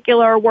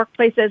particular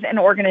workplaces and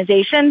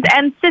organizations,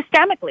 and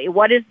systemically,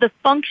 what is the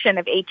function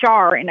of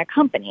HR in a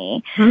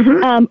company?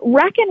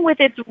 Reckon with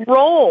its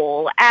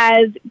role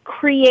as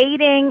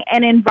creating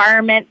an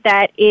environment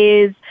that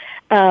is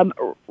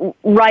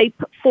ripe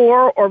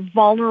for or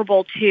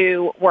vulnerable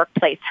to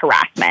workplace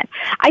harassment.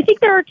 I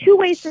think there are two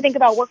ways to think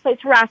about workplace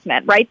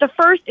harassment, right? The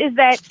first is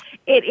that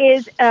it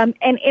is an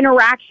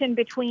interaction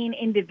between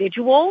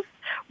individuals,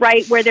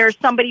 right, where there's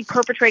somebody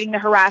perpetrating the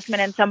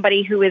harassment and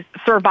somebody who is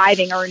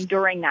surviving or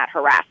enduring that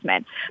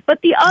harassment.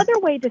 But the other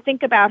way to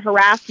think about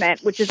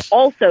harassment, which is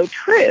also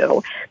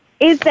true,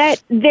 is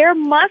that there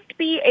must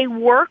be a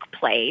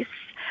workplace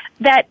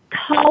that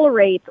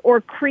tolerates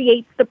or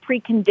creates the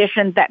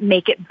preconditions that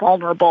make it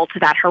vulnerable to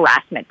that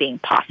harassment being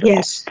possible.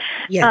 Yes.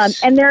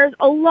 And there's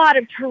a lot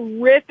of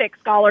terrific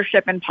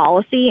scholarship and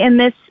policy in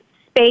this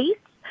space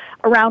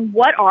around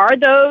what are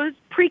those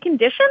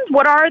preconditions,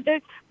 what are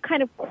the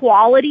kind of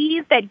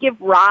qualities that give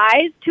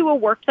rise to a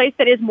workplace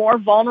that is more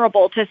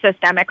vulnerable to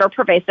systemic or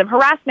pervasive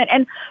harassment.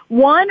 And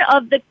one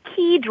of the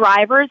key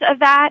drivers of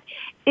that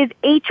is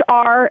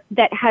HR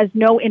that has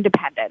no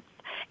independence.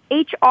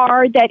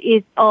 HR that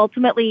is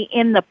ultimately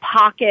in the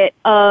pocket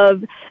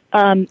of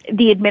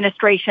the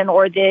administration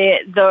or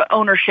the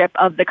ownership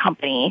of the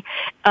company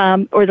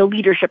or the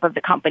leadership of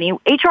the company.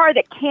 HR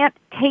that can't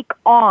take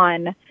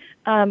on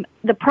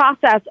the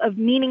process of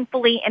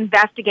meaningfully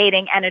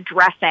investigating and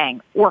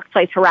addressing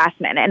workplace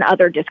harassment and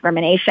other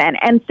discrimination.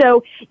 And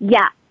so,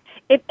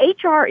 if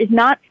HR is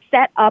not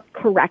set up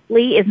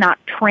correctly, is not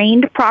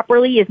trained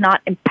properly, is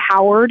not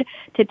empowered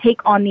to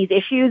take on these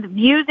issues,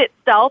 views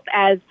itself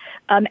as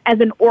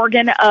an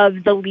organ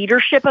of the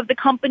leadership of the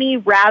company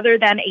rather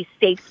than a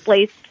safe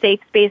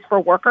space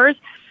for workers,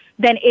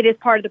 then it is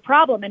part of the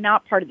problem and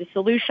not part of the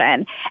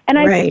solution. And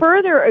I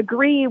further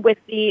agree with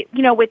the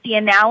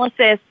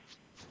analysis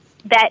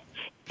that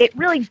it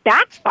really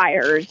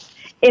backfires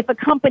if a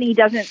company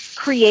doesn't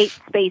create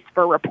space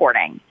for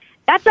reporting.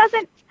 That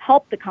doesn't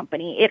help the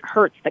company. It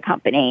hurts the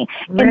company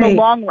in the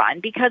long run,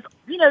 because,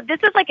 this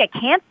is like a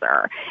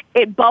cancer.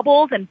 It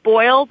bubbles and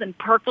boils and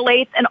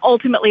percolates and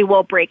ultimately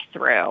will break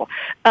through.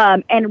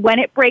 And when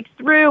it breaks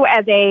through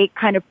as a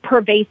kind of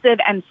pervasive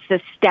and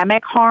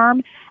systemic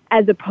harm,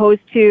 as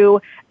opposed to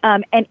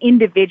an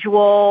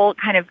individual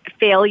kind of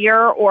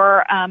failure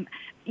or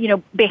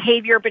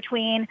behavior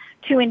between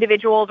two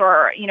individuals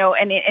or,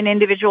 an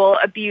individual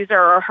abuser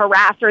or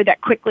harasser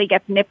that quickly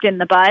gets nipped in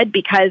the bud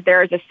because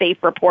there is a safe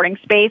reporting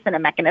space and a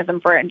mechanism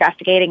for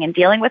investigating and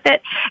dealing with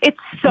it. It's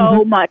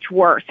so much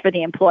worse for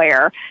the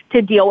employer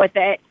to deal with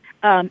it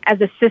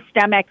as a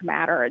systemic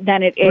matter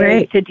than it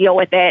is to deal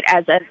with it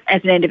as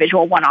an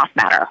individual one-off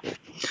matter.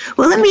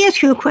 Well, let me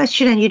ask you a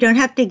question, and you don't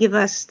have to give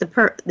us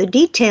the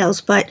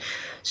details, but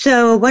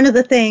so one of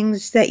the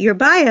things that your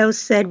bio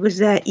said was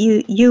that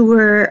you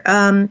were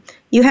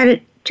you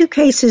had two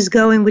cases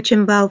going which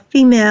involved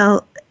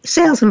female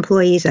sales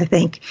employees, I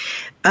think.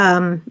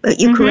 But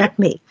you correct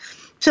me.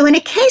 So in a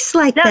case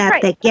like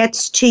that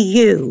gets to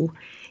you,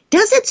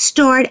 does it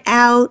start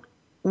out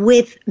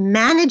with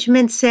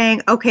management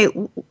saying, okay,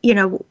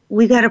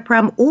 we got a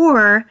problem,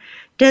 or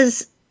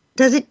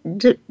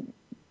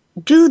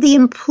do the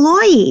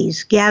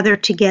employees gather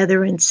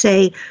together and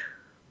say,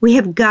 we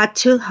have got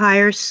to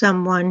hire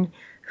someone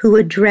who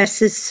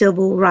addresses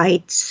civil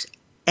rights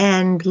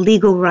and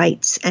legal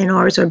rights, and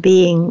ours are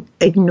being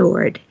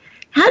ignored?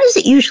 How does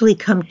it usually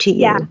come to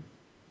you? Yeah.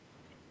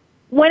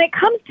 When it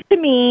comes to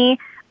me,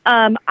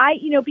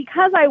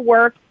 because I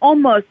work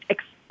almost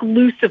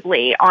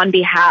exclusively on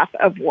behalf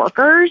of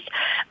workers,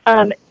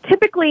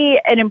 typically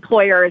an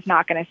employer is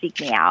not going to seek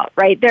me out,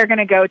 right? They're going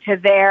to go to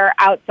their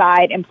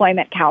outside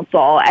employment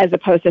counsel as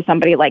opposed to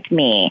somebody like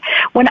me.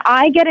 When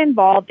I get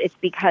involved, it's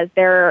because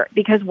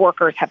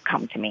workers have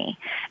come to me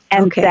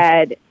and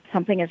said,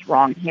 something is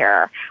wrong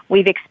here.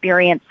 We've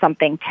experienced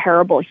something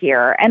terrible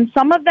here. And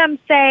some of them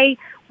say,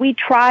 we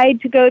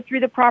tried to go through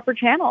the proper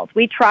channels.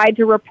 We tried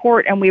to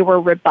report and we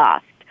were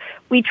rebuffed.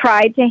 We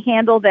tried to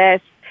handle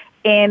this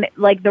in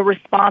like the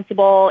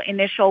responsible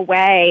initial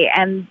way,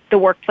 and the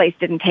workplace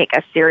didn't take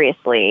us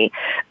seriously.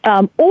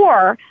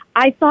 Or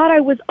I thought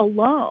I was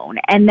alone,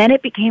 and then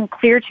it became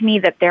clear to me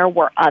that there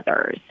were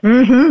others.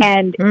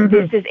 And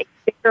this is a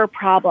bigger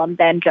problem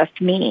than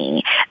just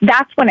me.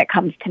 That's when it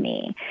comes to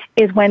me,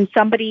 is when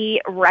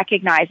somebody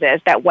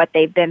recognizes that what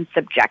they've been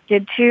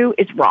subjected to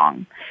is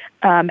wrong,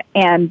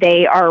 and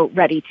they are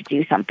ready to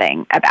do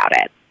something about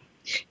it.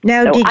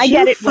 Now, so did I you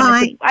get it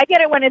find? I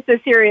get it when it's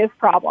a serious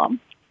problem.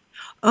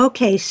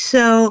 Okay,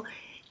 so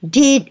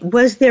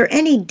was there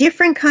any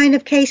different kind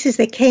of cases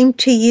that came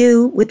to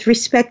you with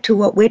respect to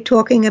what we're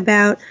talking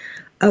about,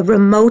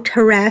 remote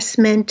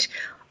harassment,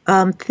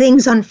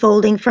 things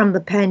unfolding from the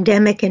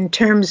pandemic in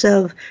terms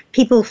of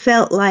people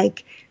felt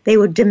like they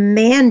were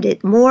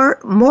demanded, more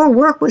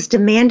work was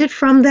demanded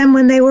from them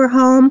when they were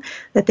home,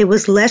 that there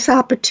was less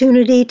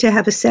opportunity to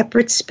have a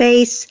separate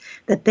space,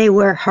 that they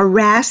were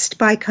harassed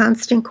by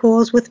constant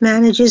calls with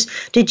managers?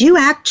 Did you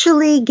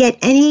actually get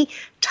any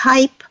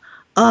type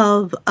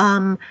of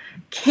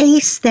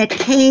case that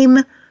came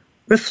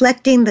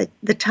reflecting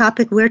the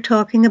topic we're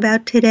talking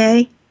about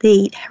today,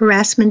 the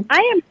harassment,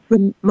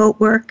 remote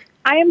work?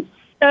 I'm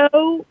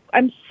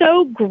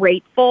so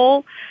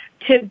grateful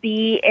to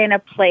be in a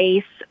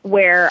place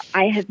where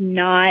I have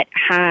not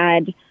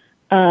had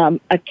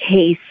a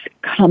case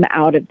come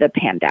out of the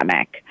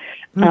pandemic.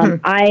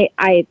 That's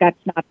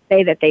not to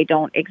say that they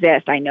don't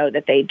exist. I know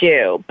that they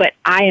do, but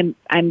I'm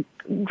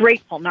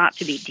grateful not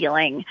to be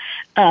dealing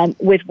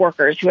with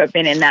workers who have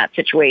been in that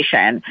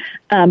situation.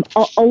 A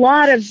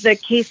lot of the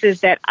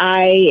cases that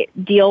I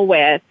deal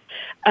with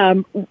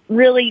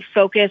really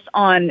focus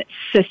on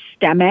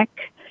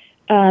systemic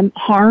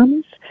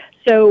harms.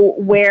 So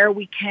where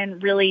we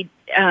can really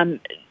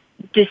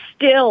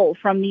distill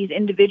from these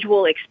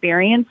individual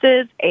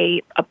experiences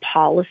a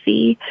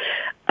policy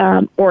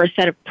or a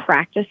set of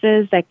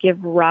practices that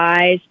give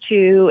rise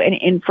to an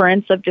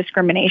inference of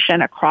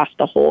discrimination across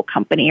the whole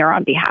company or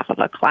on behalf of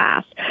a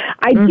class.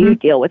 I do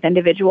deal with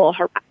individual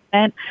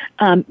harassment,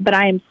 but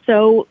I am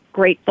so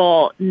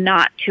grateful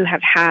not to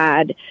have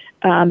had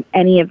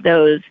any of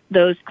those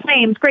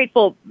claims.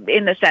 Grateful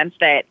in the sense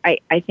that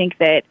I think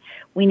that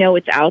we know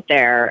it's out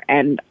there,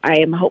 and I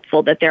am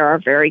hopeful that there are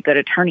very good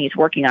attorneys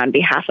working on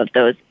behalf of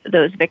those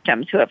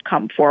victims who have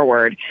come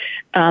forward.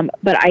 But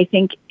I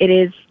think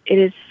it's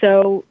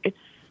so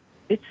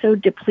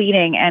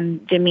depleting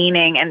and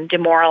demeaning and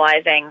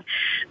demoralizing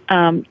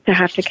to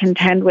have to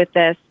contend with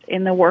this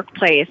in the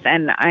workplace.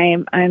 And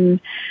I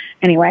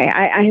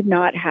have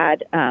not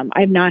had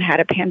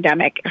a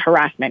pandemic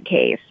harassment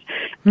case.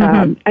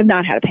 I've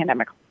not had a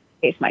pandemic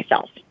case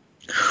myself.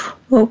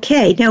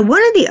 Okay. Now,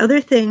 one of the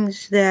other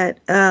things that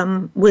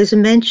was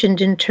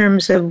mentioned in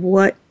terms of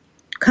what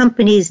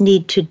companies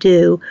need to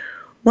do,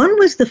 one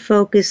was the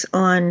focus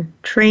on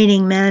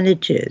training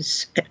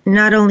managers,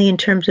 not only in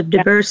terms of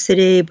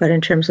diversity, but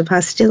in terms of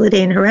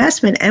hostility and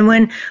harassment. And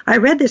when I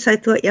read this, I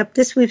thought, yep,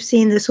 we've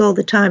seen this all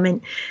the time.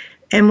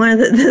 And one of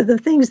the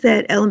things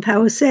that Ellen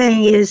Powell was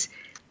saying is,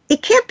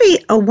 it can't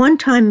be a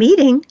one-time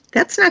meeting.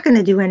 That's not going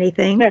to do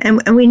anything. Yeah.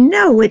 And we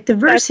know with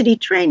diversity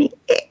training,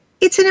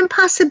 it's an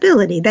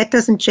impossibility. That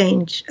doesn't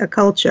change a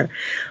culture.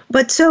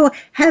 But so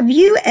have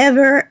you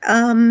ever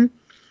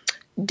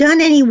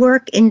done any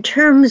work in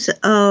terms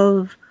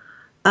of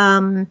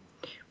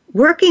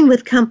working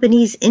with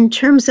companies in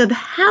terms of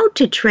how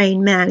to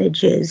train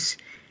managers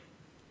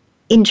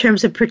in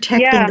terms of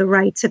protecting the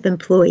rights of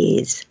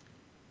employees?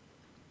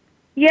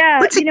 Yeah.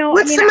 What's some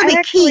of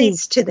the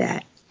keys to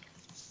that?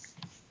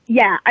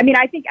 Yeah. I mean,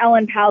 I think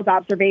Ellen Powell's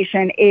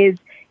observation is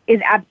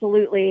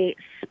absolutely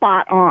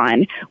spot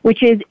on,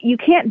 which is you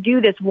can't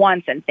do this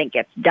once and think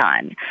it's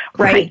done,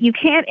 right? You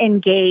can't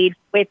engage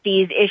with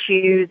these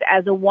issues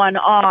as a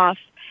one-off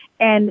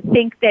and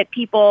think that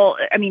people,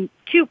 I mean,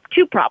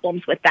 two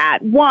problems with that.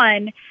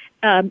 One,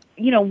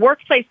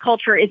 workplace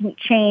culture isn't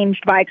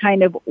changed by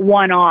kind of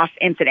one-off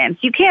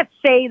incidents. You can't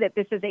say that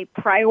this is a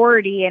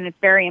priority and it's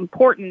very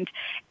important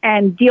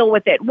and deal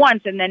with it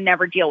once and then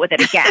never deal with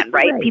it again,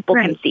 right? People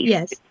can see.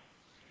 Yes.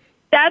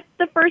 That's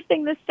the first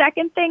thing. The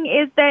second thing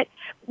is that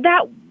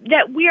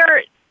we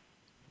are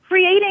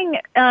creating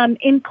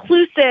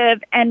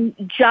inclusive and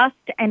just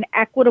and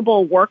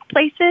equitable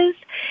workplaces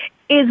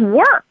is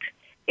work.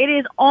 It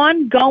is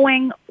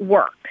ongoing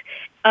work.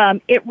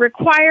 It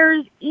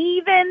requires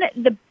even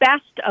the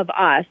best of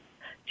us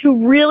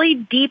to really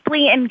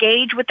deeply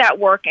engage with that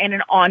work in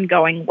an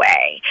ongoing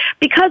way,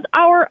 because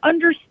our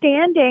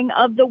understanding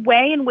of the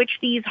way in which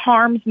these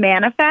harms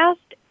manifest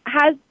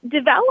has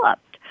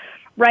developed.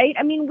 Right?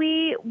 I mean,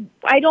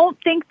 I don't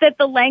think that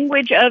the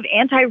language of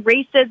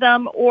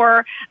anti-racism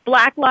or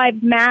Black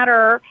Lives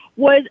Matter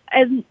was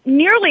as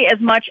nearly as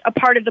much a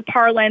part of the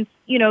parlance,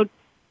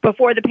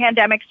 before the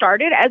pandemic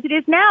started as it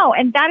is now.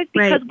 And that is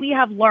because we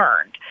have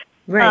learned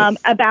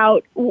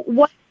about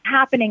what's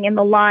happening in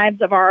the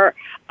lives of our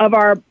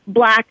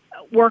Black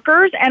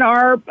workers and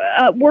our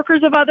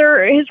workers of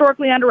other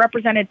historically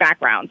underrepresented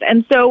backgrounds.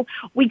 And so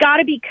we got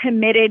to be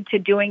committed to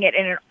doing it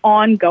in an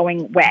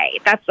ongoing way.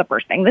 That's the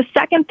first thing. The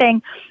second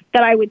thing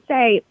that I would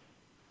say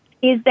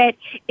is that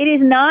it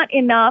is not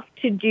enough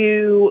to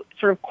do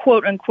sort of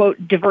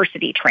quote-unquote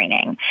diversity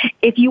training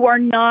if you are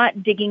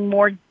not digging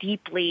more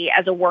deeply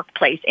as a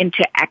workplace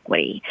into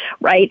equity,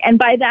 right? And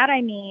by that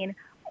I mean,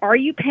 are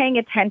you paying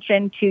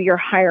attention to your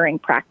hiring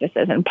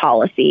practices and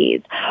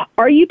policies?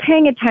 Are you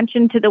paying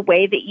attention to the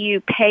way that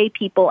you pay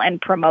people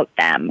and promote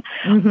them?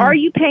 Mm-hmm. Are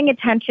you paying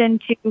attention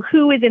to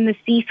who is in the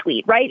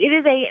C-suite, right?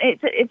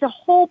 It's a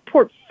whole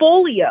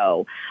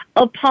portfolio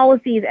of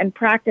policies and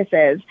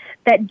practices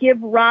that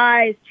give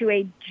rise to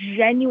a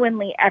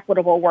genuinely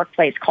equitable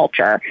workplace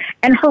culture.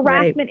 And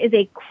harassment is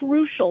a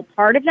crucial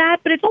part of that,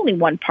 but it's only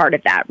one part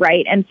of that,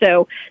 right? And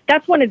so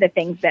that's one of the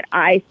things that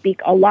I speak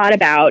a lot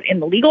about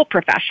in the legal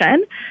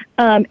profession.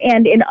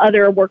 And in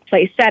other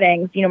workplace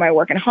settings, my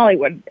work in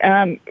Hollywood,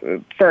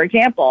 for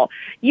example,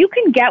 you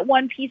can get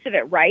one piece of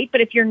it right, but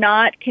if you're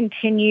not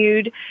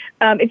continuing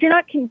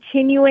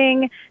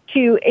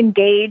to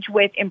engage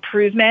with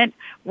improvement,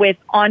 with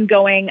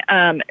ongoing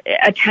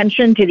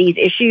attention to these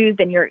issues,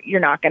 then you're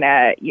not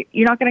gonna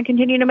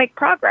continue to make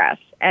progress,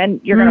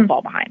 and you're gonna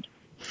fall behind.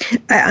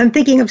 I'm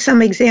thinking of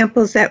some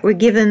examples that were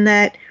given.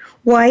 That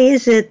why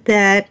is it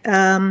that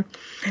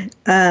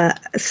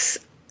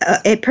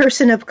a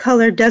person of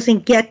color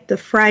doesn't get the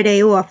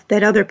Friday off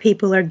that other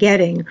people are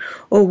getting?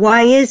 Or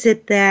why is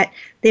it that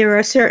there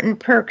are certain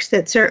perks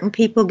that certain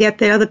people get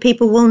that other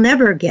people will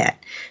never get?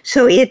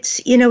 So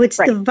it's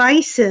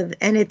divisive,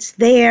 and it's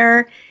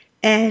there.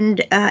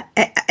 And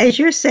as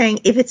you're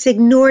saying, if it's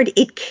ignored,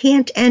 it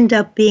can't end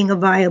up being a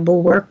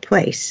viable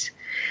workplace.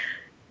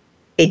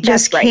 It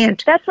just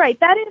can't. That's right.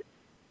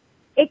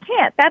 It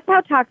can't. That's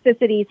how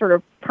toxicity sort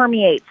of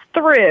permeates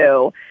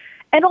through.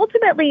 And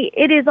ultimately,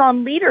 it is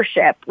on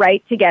leadership,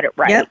 right, to get it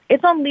right. Yep.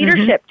 It's on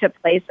leadership to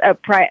place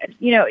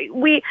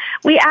we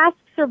ask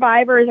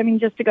survivors,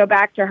 just to go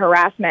back to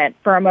harassment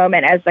for a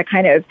moment as the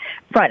kind of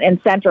front and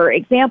center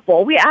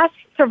example, we ask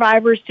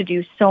survivors to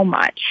do so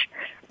much,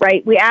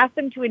 right? We ask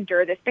them to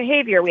endure this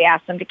behavior. We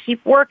ask them to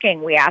keep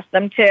working. We ask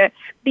them to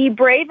be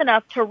brave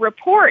enough to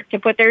report, to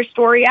put their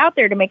story out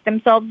there, to make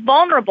themselves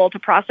vulnerable, to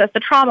process the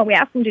trauma. We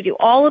ask them to do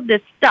all of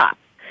this stuff.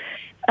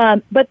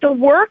 But the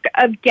work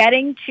of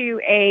getting to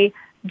a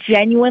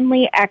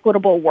genuinely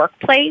equitable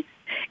workplace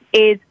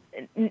is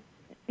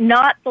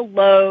not the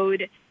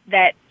load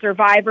that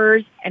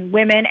survivors and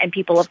women and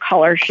people of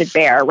color should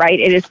bear, right?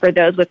 It is for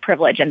those with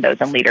privilege and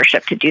those in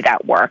leadership to do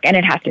that work, and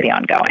it has to be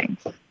ongoing.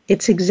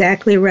 It's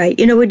exactly right.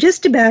 We're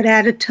just about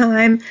out of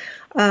time.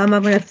 I'm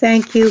going to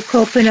thank you,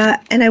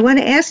 Kalpana, and I want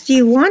to ask, do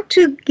you want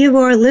to give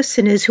our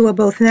listeners who are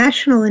both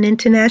national and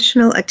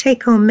international a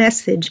take-home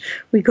message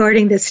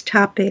regarding this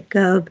topic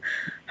of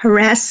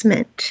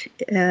harassment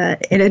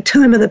in a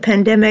time of the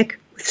pandemic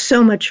with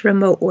so much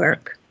remote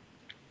work?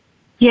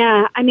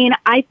 Yeah,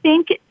 I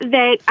think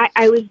that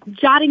I was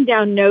jotting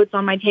down notes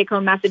on my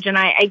take-home message, and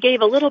I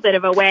gave a little bit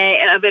of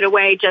it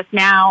away just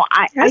now.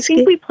 I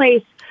think we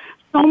place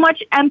so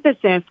much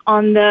emphasis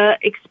on the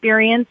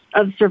experience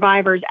of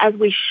survivors, as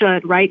we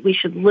should, right? We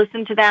should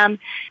listen to them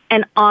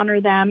and honor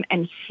them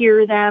and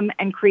hear them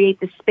and create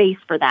the space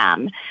for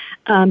them.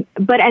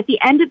 But at the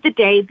end of the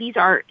day, these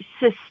are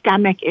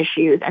systemic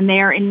issues, and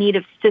they are in need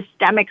of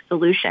systemic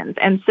solutions.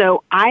 And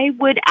so I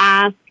would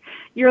ask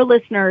your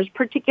listeners,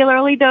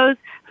 particularly those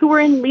who are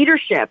in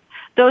leadership,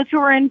 those who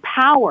are in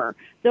power,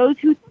 those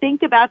who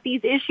think about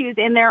these issues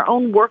in their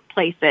own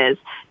workplaces,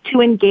 to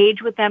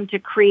engage with them to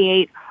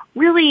create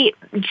really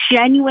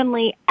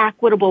genuinely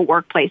equitable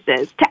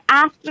workplaces, to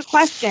ask the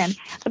question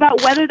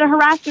about whether the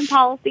harassment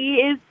policy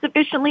is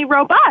sufficiently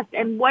robust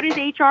and what is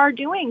HR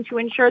doing to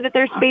ensure that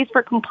there's space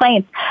for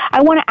complaints.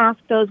 I want to ask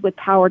those with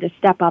power to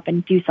step up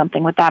and do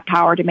something with that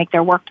power to make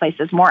their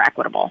workplaces more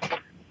equitable.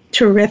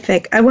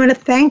 Terrific. I want to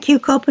thank you,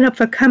 Kalpana,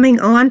 for coming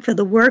on, for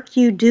the work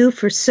you do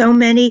for so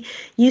many.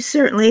 You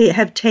certainly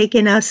have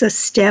taken us a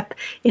step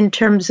in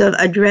terms of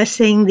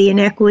addressing the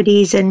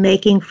inequities and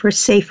making for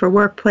safer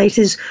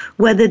workplaces,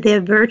 whether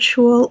they're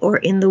virtual or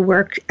in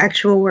the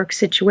actual work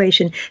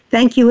situation.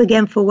 Thank you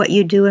again for what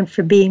you do and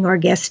for being our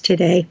guest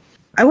today.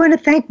 I want to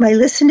thank my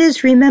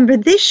listeners. Remember,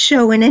 this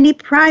show and any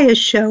prior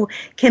show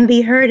can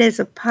be heard as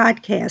a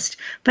podcast.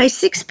 By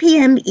 6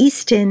 p.m.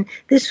 Eastern,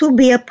 this will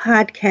be a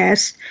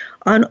podcast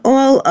on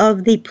all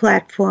of the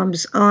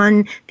platforms,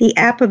 on the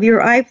app of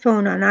your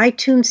iPhone, on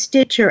iTunes,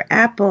 Stitcher,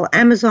 Apple,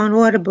 Amazon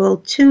Audible,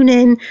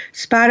 TuneIn,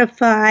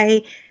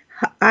 Spotify,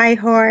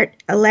 iHeart,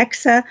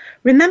 Alexa.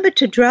 Remember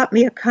to drop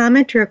me a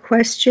comment or a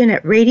question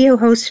at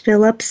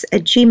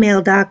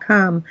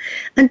radiohostphillips@gmail.com.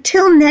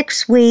 Until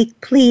next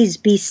week, please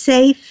be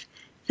safe,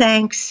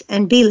 thanks,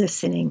 and be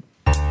listening.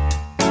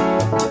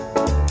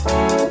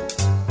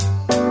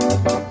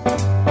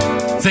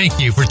 Thank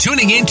you for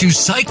tuning in to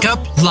Psych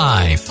Up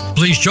Live.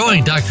 Please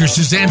join Dr.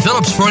 Suzanne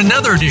Phillips for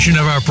another edition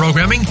of our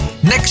programming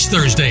next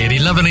Thursday at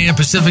 11 a.m.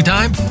 Pacific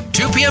Time,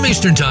 2 p.m.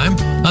 Eastern Time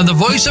on the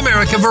Voice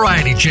America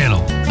Variety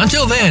Channel.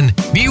 Until then,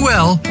 be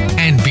well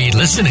and be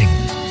listening.